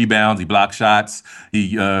efficiency. He rebounds, he blocks shots,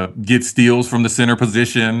 he gets steals from the center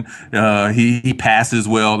position. He passes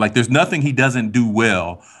well. Like, there's nothing he doesn't do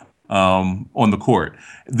well on the court.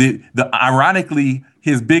 The ironically,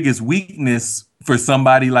 his biggest weakness for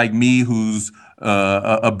somebody like me, who's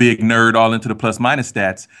a big nerd all into the plus minus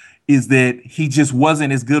stats, is that he just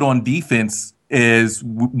wasn't as good on defense as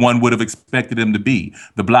one would have expected him to be.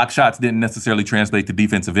 The block shots didn't necessarily translate to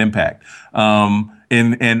defensive impact.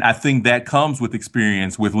 And I think that comes with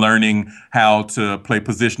experience, with learning how to play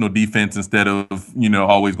positional defense instead of,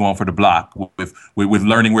 always going for the block, with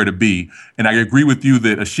learning where to be. And I agree with you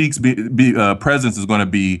that Ashik's presence is going to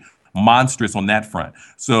be monstrous on that front.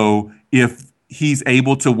 So if he's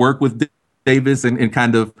able to work with Davis and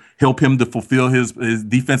kind of help him to fulfill his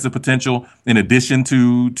defensive potential, in addition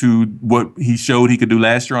to what he showed he could do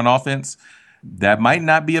last year on offense, that might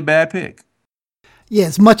not be a bad pick. Yeah,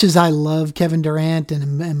 as much as I love Kevin Durant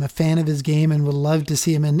and am a fan of his game and would love to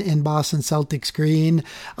see him in Boston Celtics green,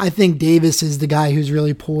 I think Davis is the guy who's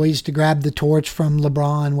really poised to grab the torch from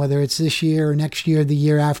LeBron, whether it's this year or next year, the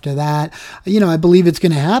year after that. I believe it's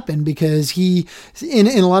going to happen because he, in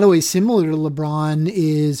a lot of ways similar to LeBron,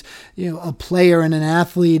 is a player and an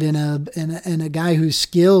athlete and a guy whose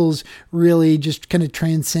skills really just kind of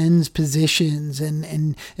transcends positions.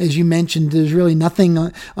 And as you mentioned, there's really nothing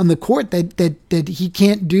on the court that he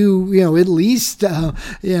can't do, at least,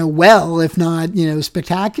 well, if not,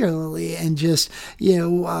 spectacularly. And just,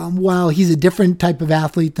 while he's a different type of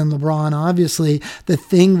athlete than LeBron, obviously, the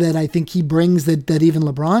thing that I think he brings that even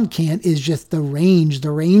LeBron can't is just the range, the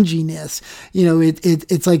ranginess.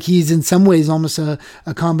 It's like he's in some ways almost a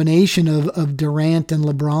combination of Durant and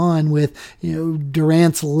LeBron, with,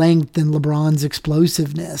 Durant's length and LeBron's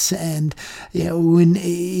explosiveness. And, when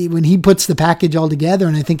he puts the package all together,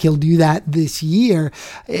 and I think he'll do that this year,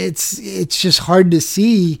 it's just hard to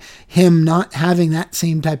see him not having that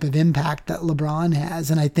same type of impact that LeBron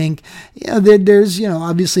has. And I think there's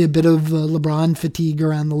obviously a bit of LeBron fatigue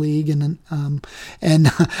around the league, and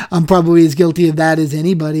I'm probably as guilty of that as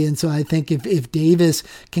anybody. And so I think if Davis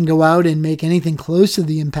can go out and make anything close to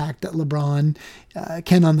the impact that LeBron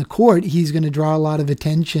can on the court, he's going to draw a lot of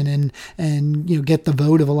attention and get the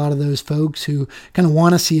vote of a lot of those folks who kind of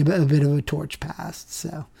want to see a bit of a torch passed.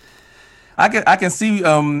 So I can see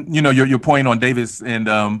your point on Davis and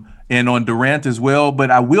on Durant as well, but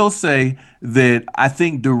I will say that I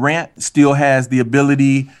think Durant still has the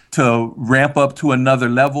ability to ramp up to another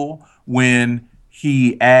level when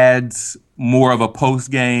he adds more of a post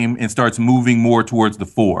game and starts moving more towards the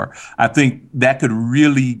four. I think that could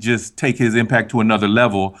really just take his impact to another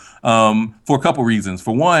level for a couple reasons.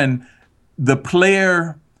 For one, the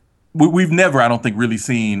player, we've never, I don't think, really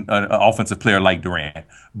seen an offensive player like Durant,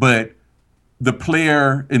 but the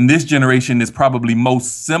player in this generation is probably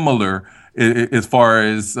most similar as far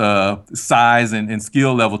as size and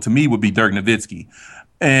skill level to me would be Dirk Nowitzki.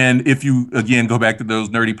 And if you, again, go back to those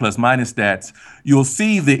nerdy plus minus stats, you'll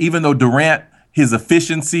see that even though Durant, his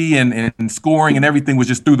efficiency and scoring and everything was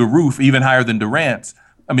just through the roof, even higher than Durant's,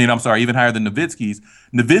 even higher than Nowitzki's,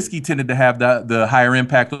 Nowitzki tended to have the higher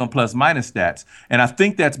impact on plus minus stats. And I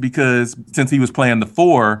think that's because since he was playing the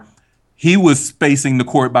four, he was spacing the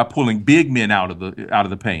court by pulling big men out of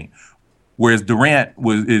the paint, whereas Durant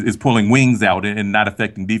is pulling wings out and not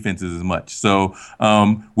affecting defenses as much. So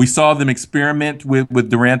we saw them experiment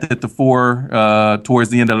with Durant at the four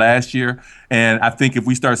towards the end of last year, and I think if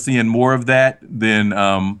we start seeing more of that,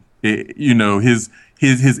 then his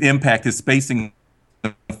impact, his spacing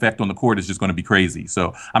effect on the court is just going to be crazy.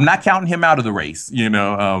 So I'm not counting him out of the race.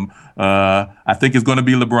 I think it's going to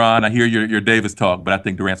be LeBron. I hear your Davis talk, but I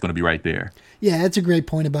think Durant's going to be right there. Yeah, that's a great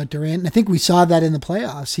point about Durant. And I think we saw that in the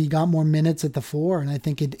playoffs. He got more minutes at the four, and I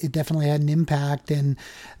think it definitely had an impact. And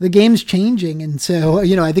the game's changing. And so,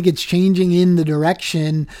 I think it's changing in the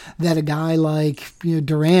direction that a guy like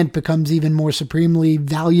Durant becomes even more supremely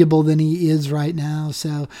valuable than he is right now.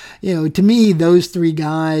 So, to me, those three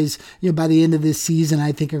guys, by the end of this season,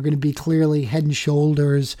 I think are going to be clearly head and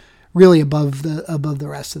shoulders really above the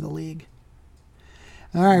rest of the league.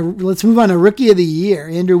 All right, let's move on to Rookie of the Year.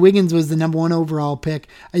 Andrew Wiggins was the number one overall pick.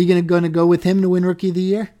 Are you going to go with him to win Rookie of the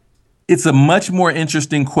Year? It's a much more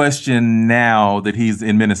interesting question now that he's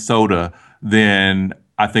in Minnesota than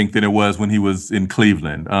I think than it was when he was in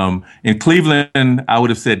Cleveland. In Cleveland, I would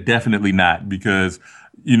have said definitely not because,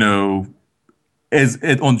 on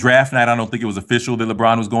draft night, I don't think it was official that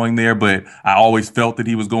LeBron was going there, but I always felt that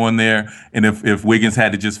he was going there. And if Wiggins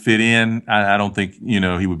had to just fit in, I don't think,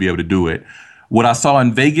 he would be able to do it. What I saw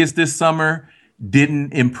in Vegas this summer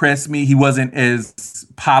didn't impress me. He wasn't as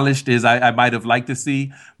polished as I might have liked to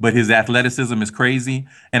see, but his athleticism is crazy.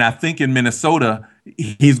 And I think in Minnesota,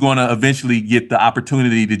 he's going to eventually get the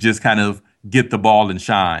opportunity to just kind of get the ball and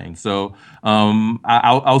shine. So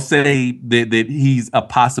I'll say that he's a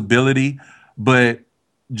possibility, but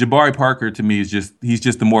Jabari Parker to me he's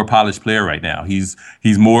just a more polished player right now. He's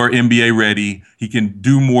more NBA ready. He can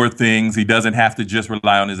do more things. He doesn't have to just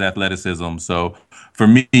rely on his athleticism. So for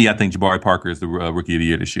me, I think Jabari Parker is the rookie of the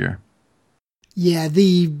year this year. Yeah,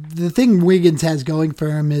 the thing Wiggins has going for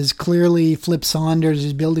him is clearly Flip Saunders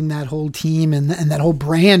is building that whole team and that whole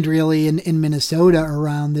brand really in Minnesota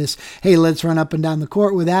around this. Hey, let's run up and down the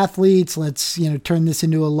court with athletes. Let's turn this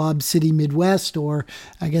into a Lob City Midwest, or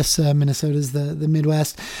I guess Minnesota's the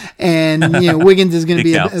Midwest. And Wiggins is going to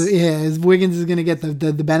be Wiggins is going to get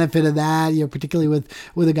the benefit of that. Particularly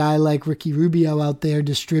with a guy like Ricky Rubio out there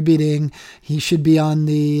distributing, he should be on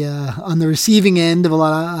the receiving end of a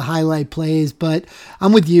lot of highlight plays. But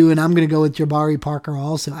I'm with you, and I'm going to go with Jabari Parker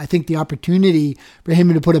also. I think the opportunity for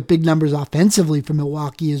him to put up big numbers offensively for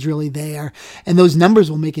Milwaukee is really there, and those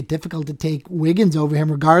numbers will make it difficult to take Wiggins over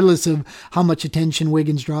him, regardless of how much attention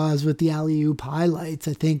Wiggins draws with the alley-oop highlights.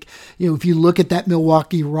 I think, if you look at that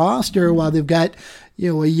Milwaukee roster, while they've got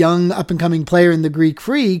a young up-and-coming player in the Greek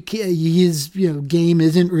Freak, his game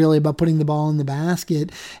isn't really about putting the ball in the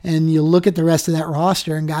basket. And you look at the rest of that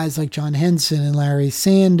roster and guys like John Henson and Larry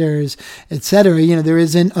Sanders, etc. There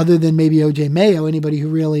isn't, other than maybe O.J. Mayo, anybody who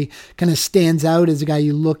really kind of stands out as a guy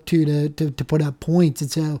you look to put up points. And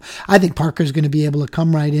so I think Parker's going to be able to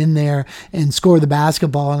come right in there and score the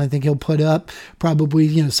basketball, and I think he'll put up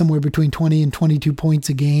probably somewhere between 20 and 22 points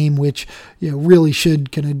a game, which really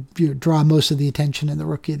should kind of draw most of the attention in the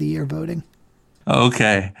Rookie of the Year voting.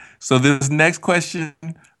 Okay. So this next question,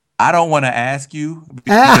 I don't want to ask you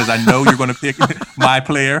because I know you're going to pick my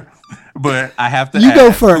player, but I have to ask. You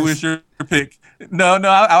go first. Who is your pick? No,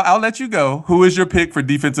 I'll let you go. Who is your pick for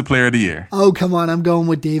Defensive Player of the Year? Oh, come on. I'm going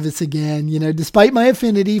with Davis again. Despite my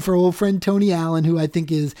affinity for old friend Tony Allen, who I think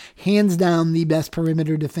is hands down the best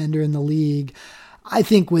perimeter defender in the league, I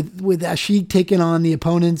think with Asik taking on the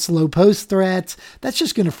opponent's low post threats, that's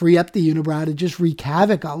just going to free up the unibrow to just wreak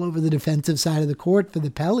havoc all over the defensive side of the court for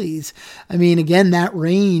the Pellies. I mean, again, that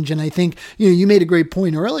range, and I think, you made a great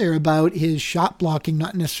point earlier about his shot blocking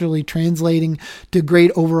not necessarily translating to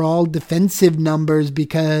great overall defensive numbers,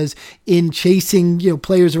 because in chasing,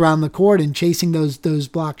 players around the court and chasing those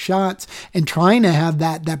block shots and trying to have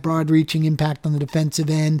that broad reaching impact on the defensive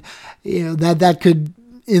end, that could,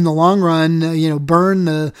 in the long run, burn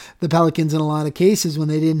the Pelicans in a lot of cases when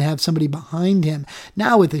they didn't have somebody behind him.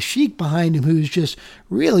 Now with Asik behind him, who's just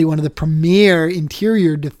really one of the premier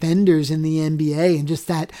interior defenders in the NBA, and just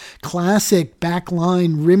that classic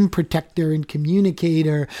backline rim protector and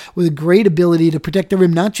communicator with a great ability to protect the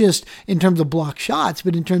rim, not just in terms of block shots,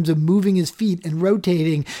 but in terms of moving his feet and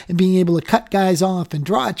rotating and being able to cut guys off and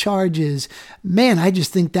draw charges. Man, I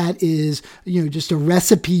just think that is, just a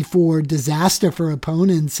recipe for disaster for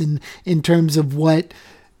opponents in terms of what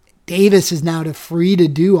Davis is now free to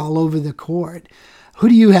do all over the court. Who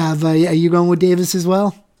do you have? Are you going with Davis as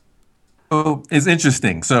well? Oh, it's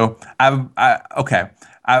interesting. So I've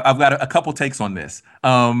got a couple takes on this.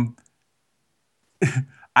 I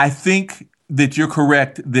think that you're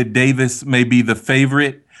correct that Davis may be the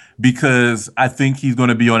favorite, because I think he's going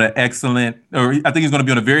to be on I think he's going to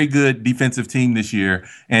be on a very good defensive team this year,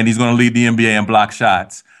 and he's going to lead the NBA in block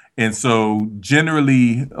shots. And so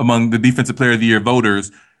generally among the Defensive Player of the Year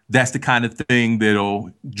voters, that's the kind of thing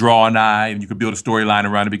that'll draw an eye, and you could build a storyline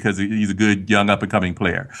around it because he's a good young up-and-coming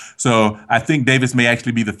player. So I think Davis may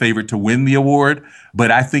actually be the favorite to win the award,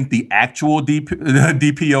 but I think the actual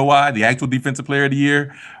DPOI, the actual Defensive Player of the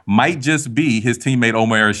Year, might just be his teammate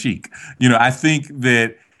Omer Asik. I think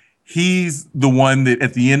that he's the one that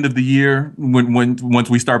at the end of the year, once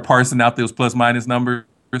we start parsing out those plus-minus numbers,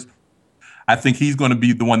 I think he's going to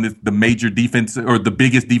be the one that's the major defense or the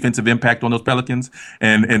biggest defensive impact on those Pelicans.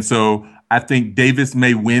 And so I think Davis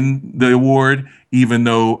may win the award, even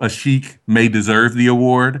though Asik may deserve the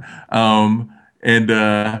award. And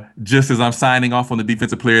just as I'm signing off on the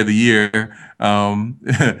Defensive Player of the Year,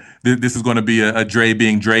 this is going to be a Dre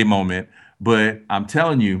being Dre moment. But I'm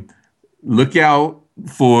telling you, look out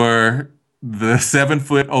for the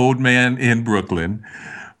 7-foot old man in Brooklyn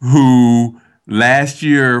who last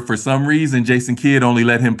year, for some reason, Jason Kidd only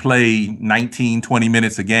let him play 19, 20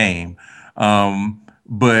 minutes a game.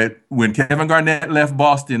 But when Kevin Garnett left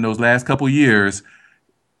Boston those last couple years,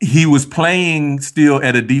 he was playing still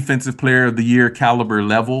at a defensive player of the year caliber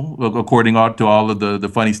level, according to all of the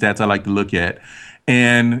funny stats I like to look at.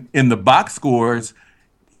 And in the box scores,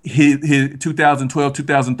 his 2012,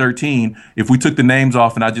 2013, if we took the names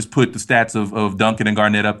off and I just put the stats of Duncan and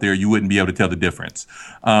Garnett up there, you wouldn't be able to tell the difference.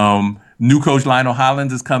 New coach Lionel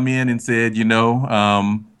Hollins has come in and said,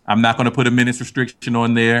 I'm not going to put a minutes restriction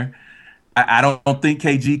on there. I don't think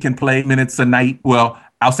KG can play minutes a night. Well,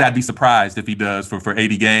 I'd be surprised if he does for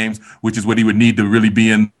 80 games, which is what he would need to really be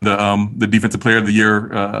in the Defensive Player of the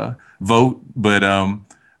Year vote. But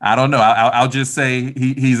I don't know. I'll just say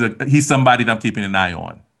he's somebody that I'm keeping an eye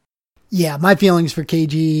on. Yeah, my feelings for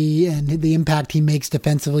KG and the impact he makes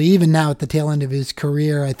defensively, even now at the tail end of his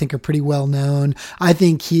career, I think are pretty well known. I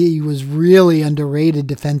think he was really underrated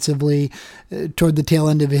defensively toward the tail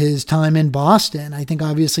end of his time in Boston. I think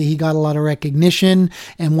obviously he got a lot of recognition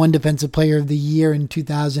and won Defensive Player of the Year in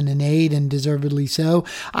 2008, and deservedly so.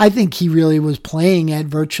 I think he really was playing at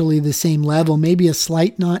virtually the same level, maybe a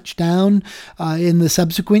slight notch down in the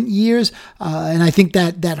subsequent years. And I think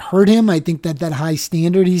that hurt him. I think that high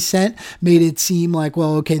standard he set made it seem like,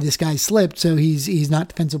 well, okay, this guy slipped, so he's not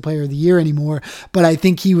Defensive Player of the Year anymore. But I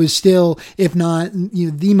think he was still, if not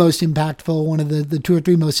the most impactful, one of the two or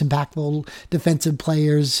three most impactful defensive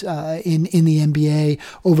players in the NBA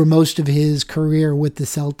over most of his career with the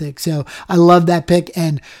Celtics. So I love that pick,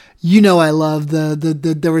 and I love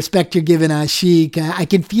the respect you're giving Asik. I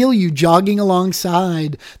can feel you jogging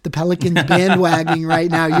alongside the Pelicans bandwagon right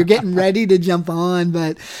now. You're getting ready to jump on,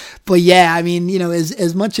 but yeah, I mean,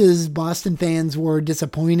 as much as Boston fans were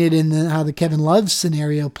disappointed in how the Kevin Love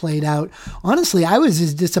scenario played out, honestly, I was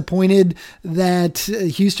as disappointed that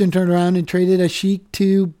Houston turned around and traded Asik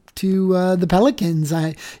to the Pelicans.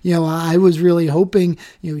 I was really hoping,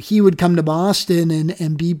 he would come to Boston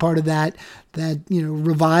and be part of that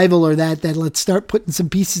revival, or that let's start putting some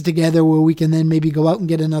pieces together where we can then maybe go out and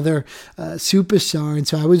get another superstar. And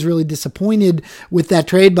so I was really disappointed with that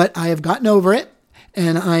trade, but I have gotten over it.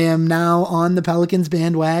 And I am now on the Pelicans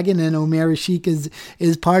bandwagon, and Omer Asik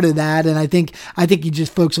is part of that. And I think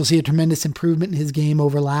folks will see a tremendous improvement in his game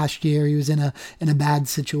over last year. He was in a bad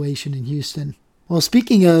situation in Houston. Well,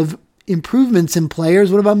 speaking of improvements in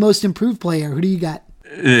players, what about most improved player? Who do you got?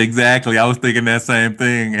 Exactly. I was thinking that same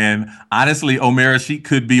thing. And honestly, Omer Asik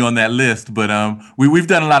could be on that list. But we've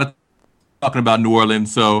done a lot of talking about New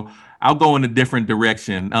Orleans, so I'll go in a different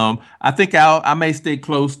direction. I think I may stay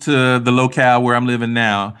close to the locale where I'm living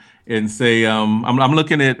now and say I'm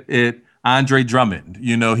looking at Andre Drummond.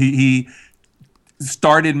 He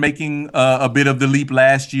started making a bit of the leap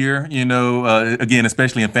last year, again,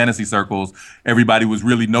 especially in fantasy circles. Everybody was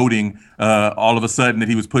really noting all of a sudden that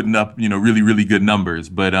he was putting up, really, really good numbers.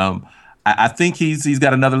 But I think he's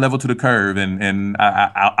got another level to the curve, and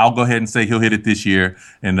I'll go ahead and say he'll hit it this year.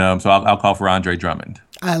 And so I'll call for Andre Drummond.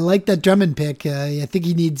 I like that Drummond pick. I think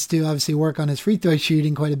he needs to obviously work on his free throw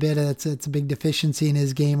shooting quite a bit. It's a big deficiency in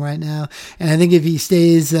his game right now. And I think if he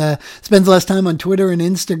spends less time on Twitter and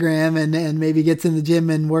Instagram and maybe gets in the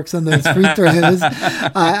gym and works on those free throws,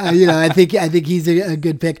 I think he's a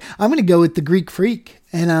good pick. I'm going to go with the Greek Freak.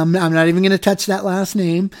 And I'm not even going to touch that last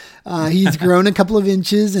name. He's grown a couple of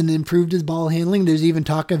inches and improved his ball handling. There's even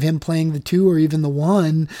talk of him playing the 2 or even the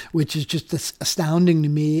 1, which is just astounding to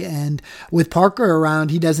me. And with Parker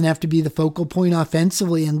around, he doesn't have to be the focal point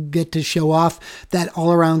offensively and get to show off that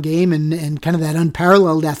all-around game and kind of that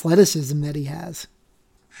unparalleled athleticism that he has.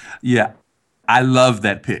 Yeah, I love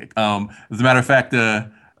that pick. As a matter of fact,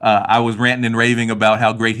 I was ranting and raving about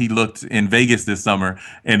how great he looked in Vegas this summer.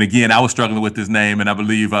 And again, I was struggling with his name, and I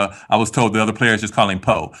believe I was told the other players just call him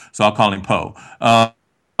Poe. So I'll call him Poe. I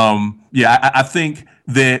think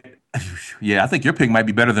I think your pick might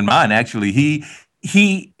be better than mine, actually. He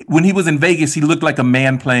when he was in Vegas, he looked like a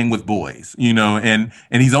man playing with boys, and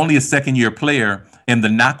he's only a second-year player. And the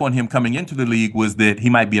knock on him coming into the league was that he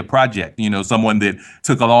might be a project, someone that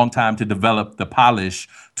took a long time to develop the polish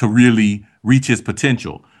to really reach his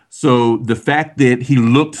potential. So the fact that he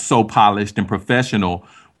looked so polished and professional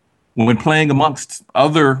when playing amongst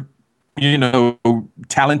other,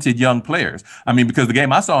 talented young players. I mean, because the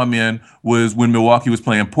game I saw him in was when Milwaukee was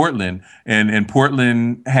playing Portland, and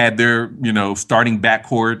Portland had their, starting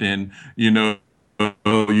backcourt, and,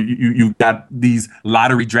 you got these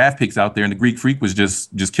lottery draft picks out there, and the Greek Freak was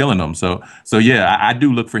just killing them. So yeah, I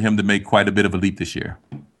do look for him to make quite a bit of a leap this year.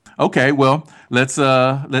 Okay, well, let's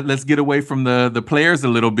get away from the players a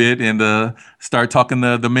little bit and start talking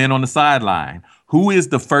the men on the sideline. Who is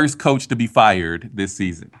the first coach to be fired this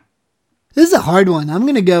season? This is a hard one. I'm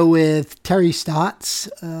going to go with Terry Stotts.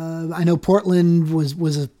 I know Portland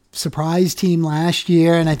was a surprise team last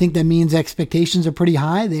year, and I think that means expectations are pretty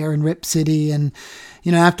high there in Rip City. And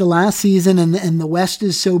after last season and the West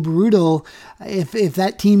is so brutal, if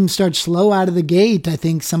that team starts slow out of the gate, I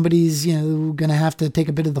think somebody's going to have to take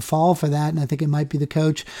a bit of the fall for that, and I think it might be the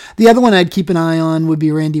coach. The other one I'd keep an eye on would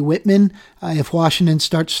be Randy Whitman. If Washington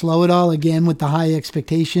starts slow at all, again with the high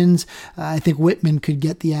expectations, I think Whitman could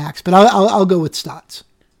get the axe. But I'll go with Stotts.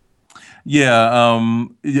 Yeah,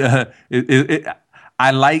 I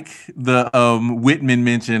like the Whitman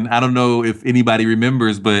mention. I don't know if anybody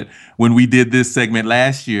remembers, but when we did this segment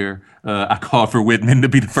last year, I called for Whitman to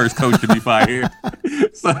be the first coach to be fired.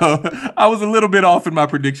 So I was a little bit off in my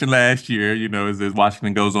prediction last year, as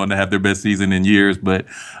Washington goes on to have their best season in years. But,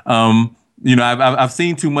 I've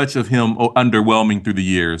seen too much of him underwhelming through the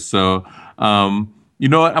years. So, you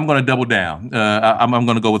know what? I'm going to double down. I'm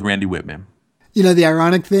going to go with Randy Whitman. The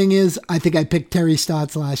ironic thing is, I think I picked Terry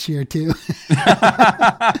Stotts last year, too.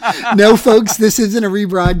 No, folks, this isn't a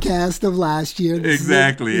rebroadcast of last year.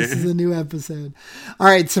 Exactly. This is a new episode. All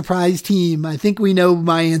right, surprise team. I think we know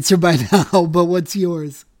my answer by now, but what's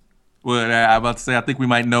yours? Well, I'm about to say, I think we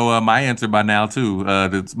might know my answer by now, too.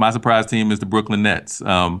 My surprise team is the Brooklyn Nets.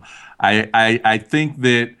 I think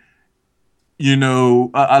that,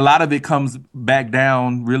 a lot of it comes back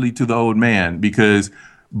down really to the old man, because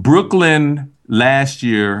Brooklyn last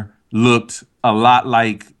year looked a lot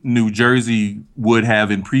like New Jersey would have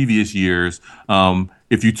in previous years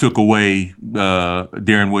if you took away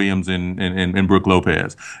Deron Williams and Brook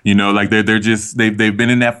Lopez. They've been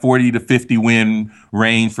in that 40 to 50 win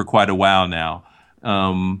range for quite a while now.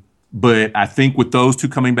 But I think with those two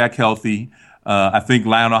coming back healthy, I think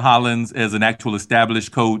Lionel Hollins as an actual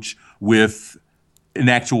established coach with an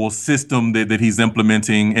actual system that he's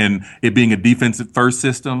implementing, and it being a defensive first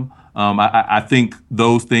system, I think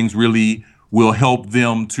those things really will help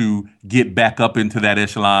them to get back up into that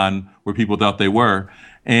echelon where people thought they were.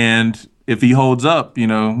 And if he holds up,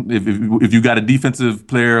 if you got a defensive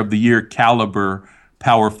player of the year caliber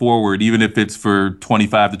power forward, even if it's for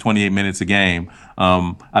 25 to 28 minutes a game,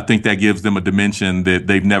 I think that gives them a dimension that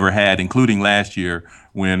they've never had, including last year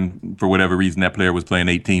when, for whatever reason, that player was playing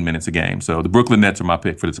 18 minutes a game. So the Brooklyn Nets are my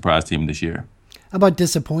pick for the surprise team this year. How about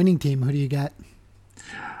disappointing team? Who do you got?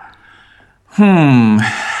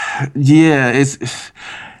 Yeah,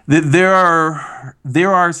 there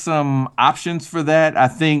are some options for that. I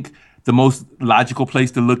think the most logical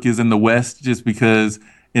place to look is in the West, just because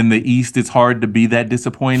in the East it's hard to be that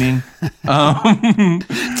disappointing.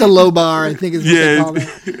 It's a low bar, I think is what they call it.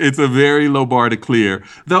 It's a very low bar to clear.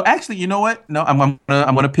 Though actually, you know what? No, I'm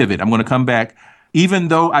gonna pivot. I'm gonna come back. Even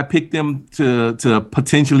though I picked them to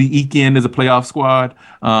potentially eke in as a playoff squad,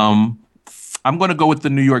 I'm going to go with the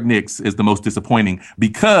New York Knicks as the most disappointing,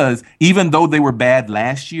 because even though they were bad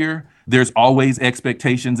last year, there's always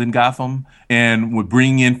expectations in Gotham, and with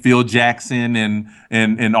bringing in Phil Jackson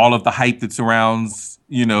and all of the hype that surrounds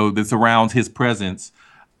his presence,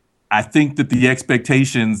 I think that the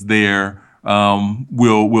expectations there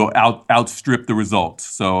will outstrip the results.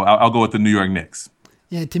 So I'll go with the New York Knicks.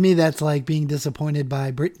 Yeah, to me, that's like being disappointed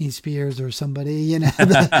by Britney Spears or somebody.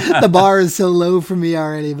 The bar is so low for me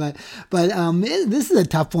already. But this is a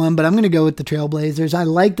tough one, but I'm going to go with the Trailblazers. I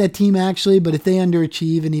like that team, actually, but if they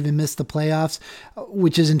underachieve and even miss the playoffs,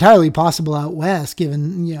 which is entirely possible out West,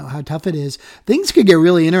 given how tough it is, things could get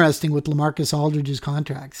really interesting with LaMarcus Aldridge's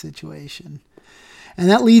contract situation. And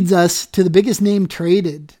that leads us to the biggest name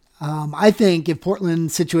traded. I think if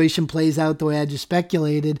Portland's situation plays out the way I just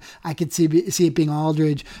speculated, I could see it being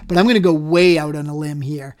Aldridge. But I'm going to go way out on a limb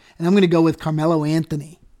here, and I'm going to go with Carmelo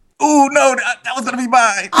Anthony. Oh no, that was going to be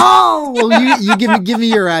mine. Oh, well, you give me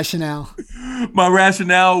your rationale. My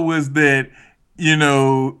rationale was that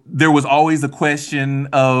there was always a question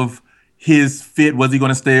of his fit. Was he going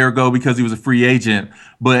to stay or go because he was a free agent?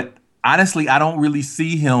 But honestly, I don't really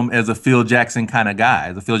see him as a Phil Jackson kind of guy,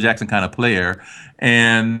 as a Phil Jackson kind of player.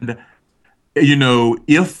 And,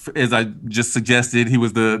 if, as I just suggested, he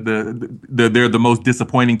was they're the most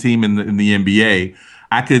disappointing team in the NBA,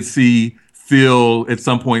 I could see Phil at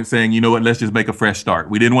some point saying, you know what, let's just make a fresh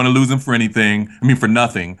start. We didn't want to lose him for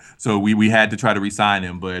nothing. So we had to try to re-sign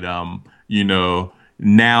him. But,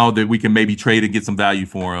 now that we can maybe trade and get some value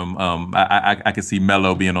for him, I could see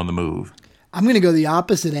Melo being on the move. I'm going to go the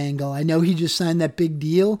opposite angle. I know he just signed that big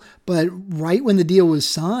deal, but right when the deal was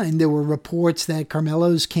signed, there were reports that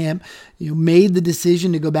Carmelo's camp, made the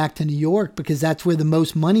decision to go back to New York because that's where the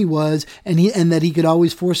most money was, and that he could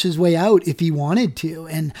always force his way out if he wanted to.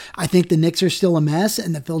 And I think the Knicks are still a mess,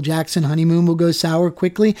 and the Phil Jackson honeymoon will go sour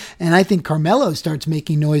quickly. And I think Carmelo starts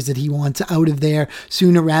making noise that he wants out of there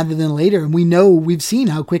sooner rather than later. And we've seen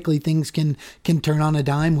how quickly things can turn on a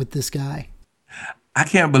dime with this guy. I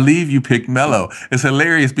can't believe you picked Melo. It's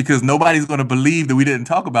hilarious because nobody's going to believe that we didn't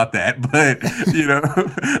talk about that. But,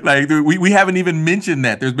 like we haven't even mentioned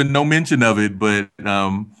that. There's been no mention of it. But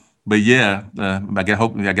yeah, I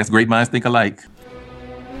guess great minds think alike.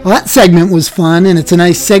 Well, that segment was fun, and it's a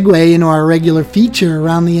nice segue into our regular feature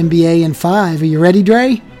around the NBA in 5. Are you ready,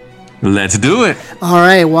 Dre? Let's do it. All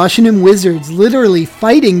right, Washington Wizards literally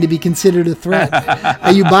fighting to be considered a threat.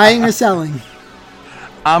 Are you buying or selling?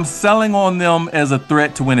 I'm selling on them as a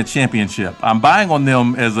threat to win a championship. I'm buying on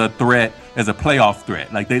them as a threat, as a playoff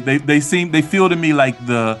threat. Like they feel to me like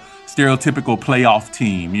the stereotypical playoff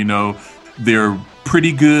team. They're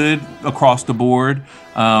pretty good across the board.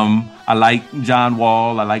 I like John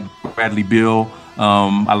Wall. I like Bradley Beal.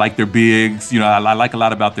 I like their bigs. I like a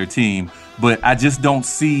lot about their team, but I just don't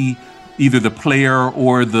see either the player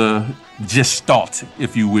or the gestalt,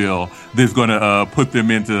 if you will, that's going to put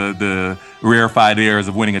them into the rarefied airs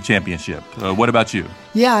of winning a championship. What about you?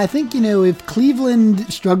 Yeah, I think, if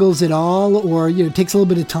Cleveland struggles at all or, takes a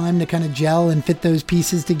little bit of time to kind of gel and fit those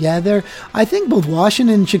pieces together, I think both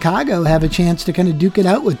Washington and Chicago have a chance to kind of duke it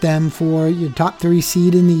out with them for your top 3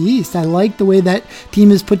 seed in the East. I like the way that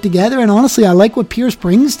team is put together, and honestly, I like what Pierce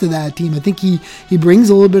brings to that team. I think he brings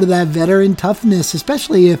a little bit of that veteran toughness,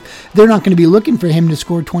 especially if they're not going to be looking for him to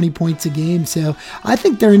score 20 points a game. So I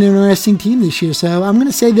think they're an interesting team this year. So I'm going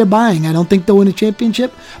to say they're buying. I don't think they'll win a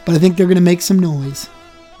championship, but I think they're going to make some noise.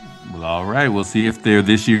 Well, all right. We'll see if they're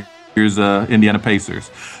this year's Indiana Pacers.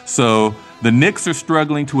 So the Knicks are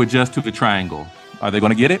struggling to adjust to the triangle. Are they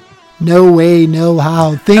going to get it? No way, no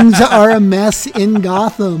how. Things are a mess in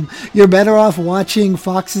Gotham. You're better off watching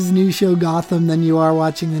Fox's new show Gotham than you are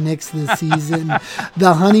watching the Knicks this season.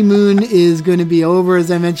 The honeymoon is going to be over, as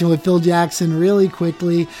I mentioned, with Phil Jackson really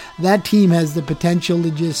quickly. That team has the potential to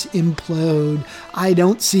just implode. I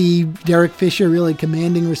don't see Derek Fisher really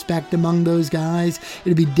commanding respect among those guys.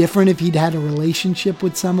 It'd be different if he'd had a relationship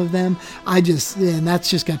with some of them. And that's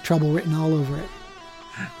just got trouble written all over it.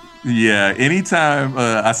 Yeah, anytime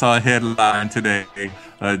I saw a headline today,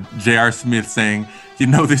 J.R. Smith saying,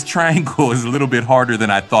 this triangle is a little bit harder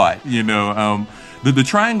than I thought. The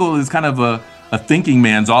triangle is kind of a thinking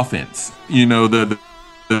man's offense. The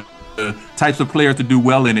types of players to do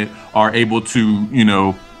well in it are able to,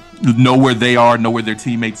 know where they are, know where their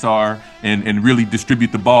teammates are, and really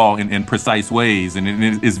distribute the ball in precise ways. And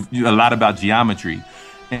it is a lot about geometry.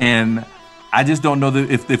 And I just don't know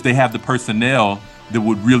that if they have the personnel that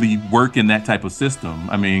would really work in that type of system.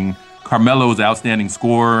 I mean, Carmelo is an outstanding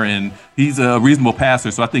scorer, and he's a reasonable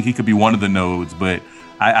passer, so I think he could be one of the nodes. But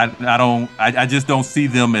I just don't see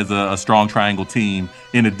them as a strong triangle team.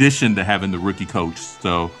 In addition to having the rookie coach,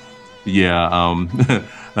 so yeah,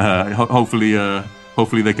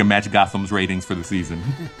 hopefully they can match Gotham's ratings for the season.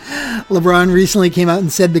 LeBron recently came out and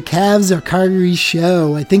said the Cavs are Kyrie's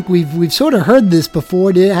show. I think we've sort of heard this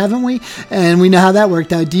before, haven't we? And we know how that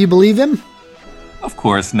worked out. Do you believe him? Of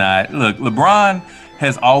course not. Look, LeBron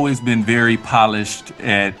has always been very polished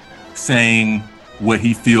at saying what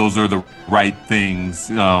he feels are the right things,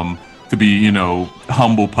 to be,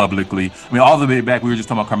 humble publicly. I mean, all the way back, we were just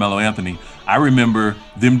talking about Carmelo Anthony. I remember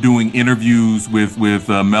them doing interviews with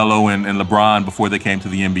Melo and LeBron before they came to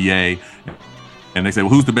the NBA. And they said,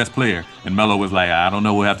 well, who's the best player? And Melo was like, I don't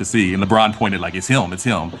know, we'll have to see. And LeBron pointed like, it's him. It's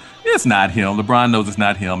not him. LeBron knows it's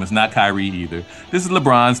not him. It's not Kyrie either. This is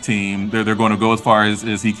LeBron's team. They're going to go as far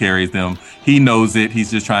as he carries them. He knows it.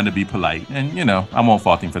 He's just trying to be polite. And, I won't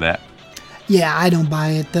fault him for that. Yeah, I don't buy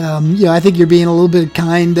it. I think you're being a little bit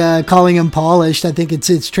kind, calling him polished. I think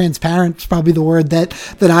it's transparent. It's probably the word that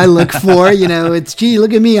I look for. It's, gee,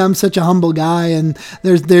 look at me. I'm such a humble guy, and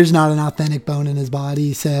there's not an authentic bone in his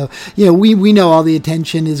body. So, we know all the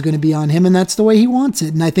attention is going to be on him, and that's the way he wants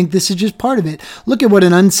it. And I think this is just part of it. Look at what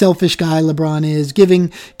an unselfish guy LeBron is,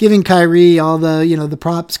 giving Kyrie all the, the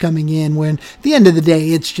props coming in, when at the end of the day,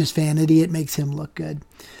 it's just vanity. It makes him look good.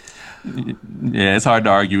 Yeah, it's hard to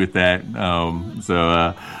argue with that.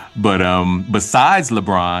 But besides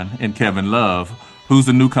LeBron and Kevin Love, who's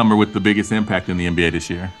the newcomer with the biggest impact in the NBA this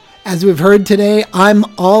year? As we've heard today, I'm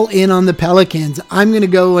all in on the Pelicans. I'm going to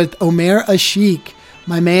go with Omer Ashik.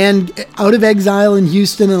 My man out of exile in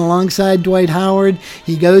Houston and alongside Dwight Howard.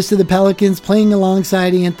 He goes to the Pelicans playing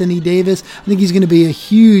alongside Anthony Davis. I think he's going to be a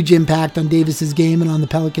huge impact on Davis's game and on the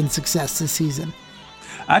Pelicans' success this season.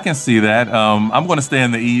 I can see that. I'm going to stay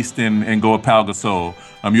in the East and go with Pau Gasol.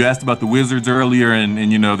 You asked about the Wizards earlier, and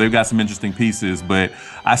they've got some interesting pieces, but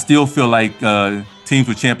I still feel like teams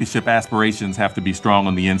with championship aspirations have to be strong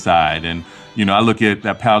on the inside. And I look at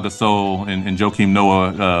that Pau Gasol and Joakim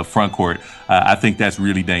Noah front court. I think that's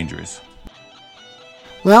really dangerous.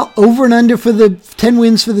 Well, over and under for the 10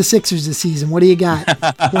 wins for the Sixers this season. What do you got?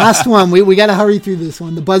 Last one. We got to hurry through this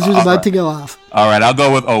one. The buzzer's about to go off. All right, I'll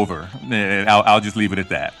go with over. I'll just leave it at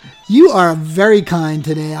that. You are very kind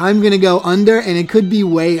today. I'm going to go under, and it could be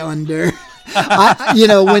way under.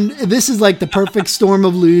 When this is like the perfect storm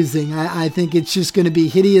of losing, I think it's just going to be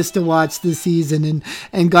hideous to watch this season,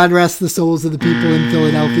 and God rest the souls of the people in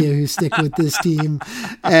Philadelphia who stick with this team.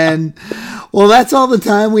 And well, that's all the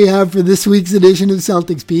time we have for this week's edition of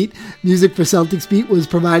Celtics Beat. Music for Celtics Beat was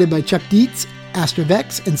provided by Chuck Dietz,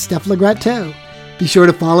 Astrovex, and Steph Legratteau. Be sure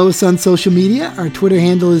to follow us on social media. Our Twitter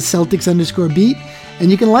handle is Celtics_beat. And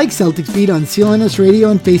you can like Celtics Beat on CLNS Radio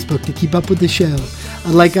and Facebook to keep up with the show.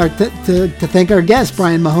 I'd like to thank our guest,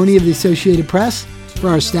 Brian Mahoney of the Associated Press, for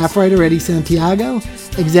our staff writer, Eddie Santiago,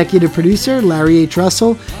 executive producer, Larry H.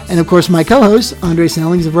 Russell, and of course my co-host, Andre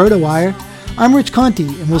Snellings of RotoWire. I'm Rich Conti,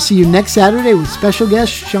 and we'll see you next Saturday with special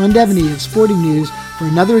guest Sean Devaney of Sporting News for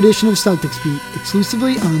another edition of Celtics Beat,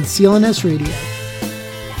 exclusively on CLNS Radio.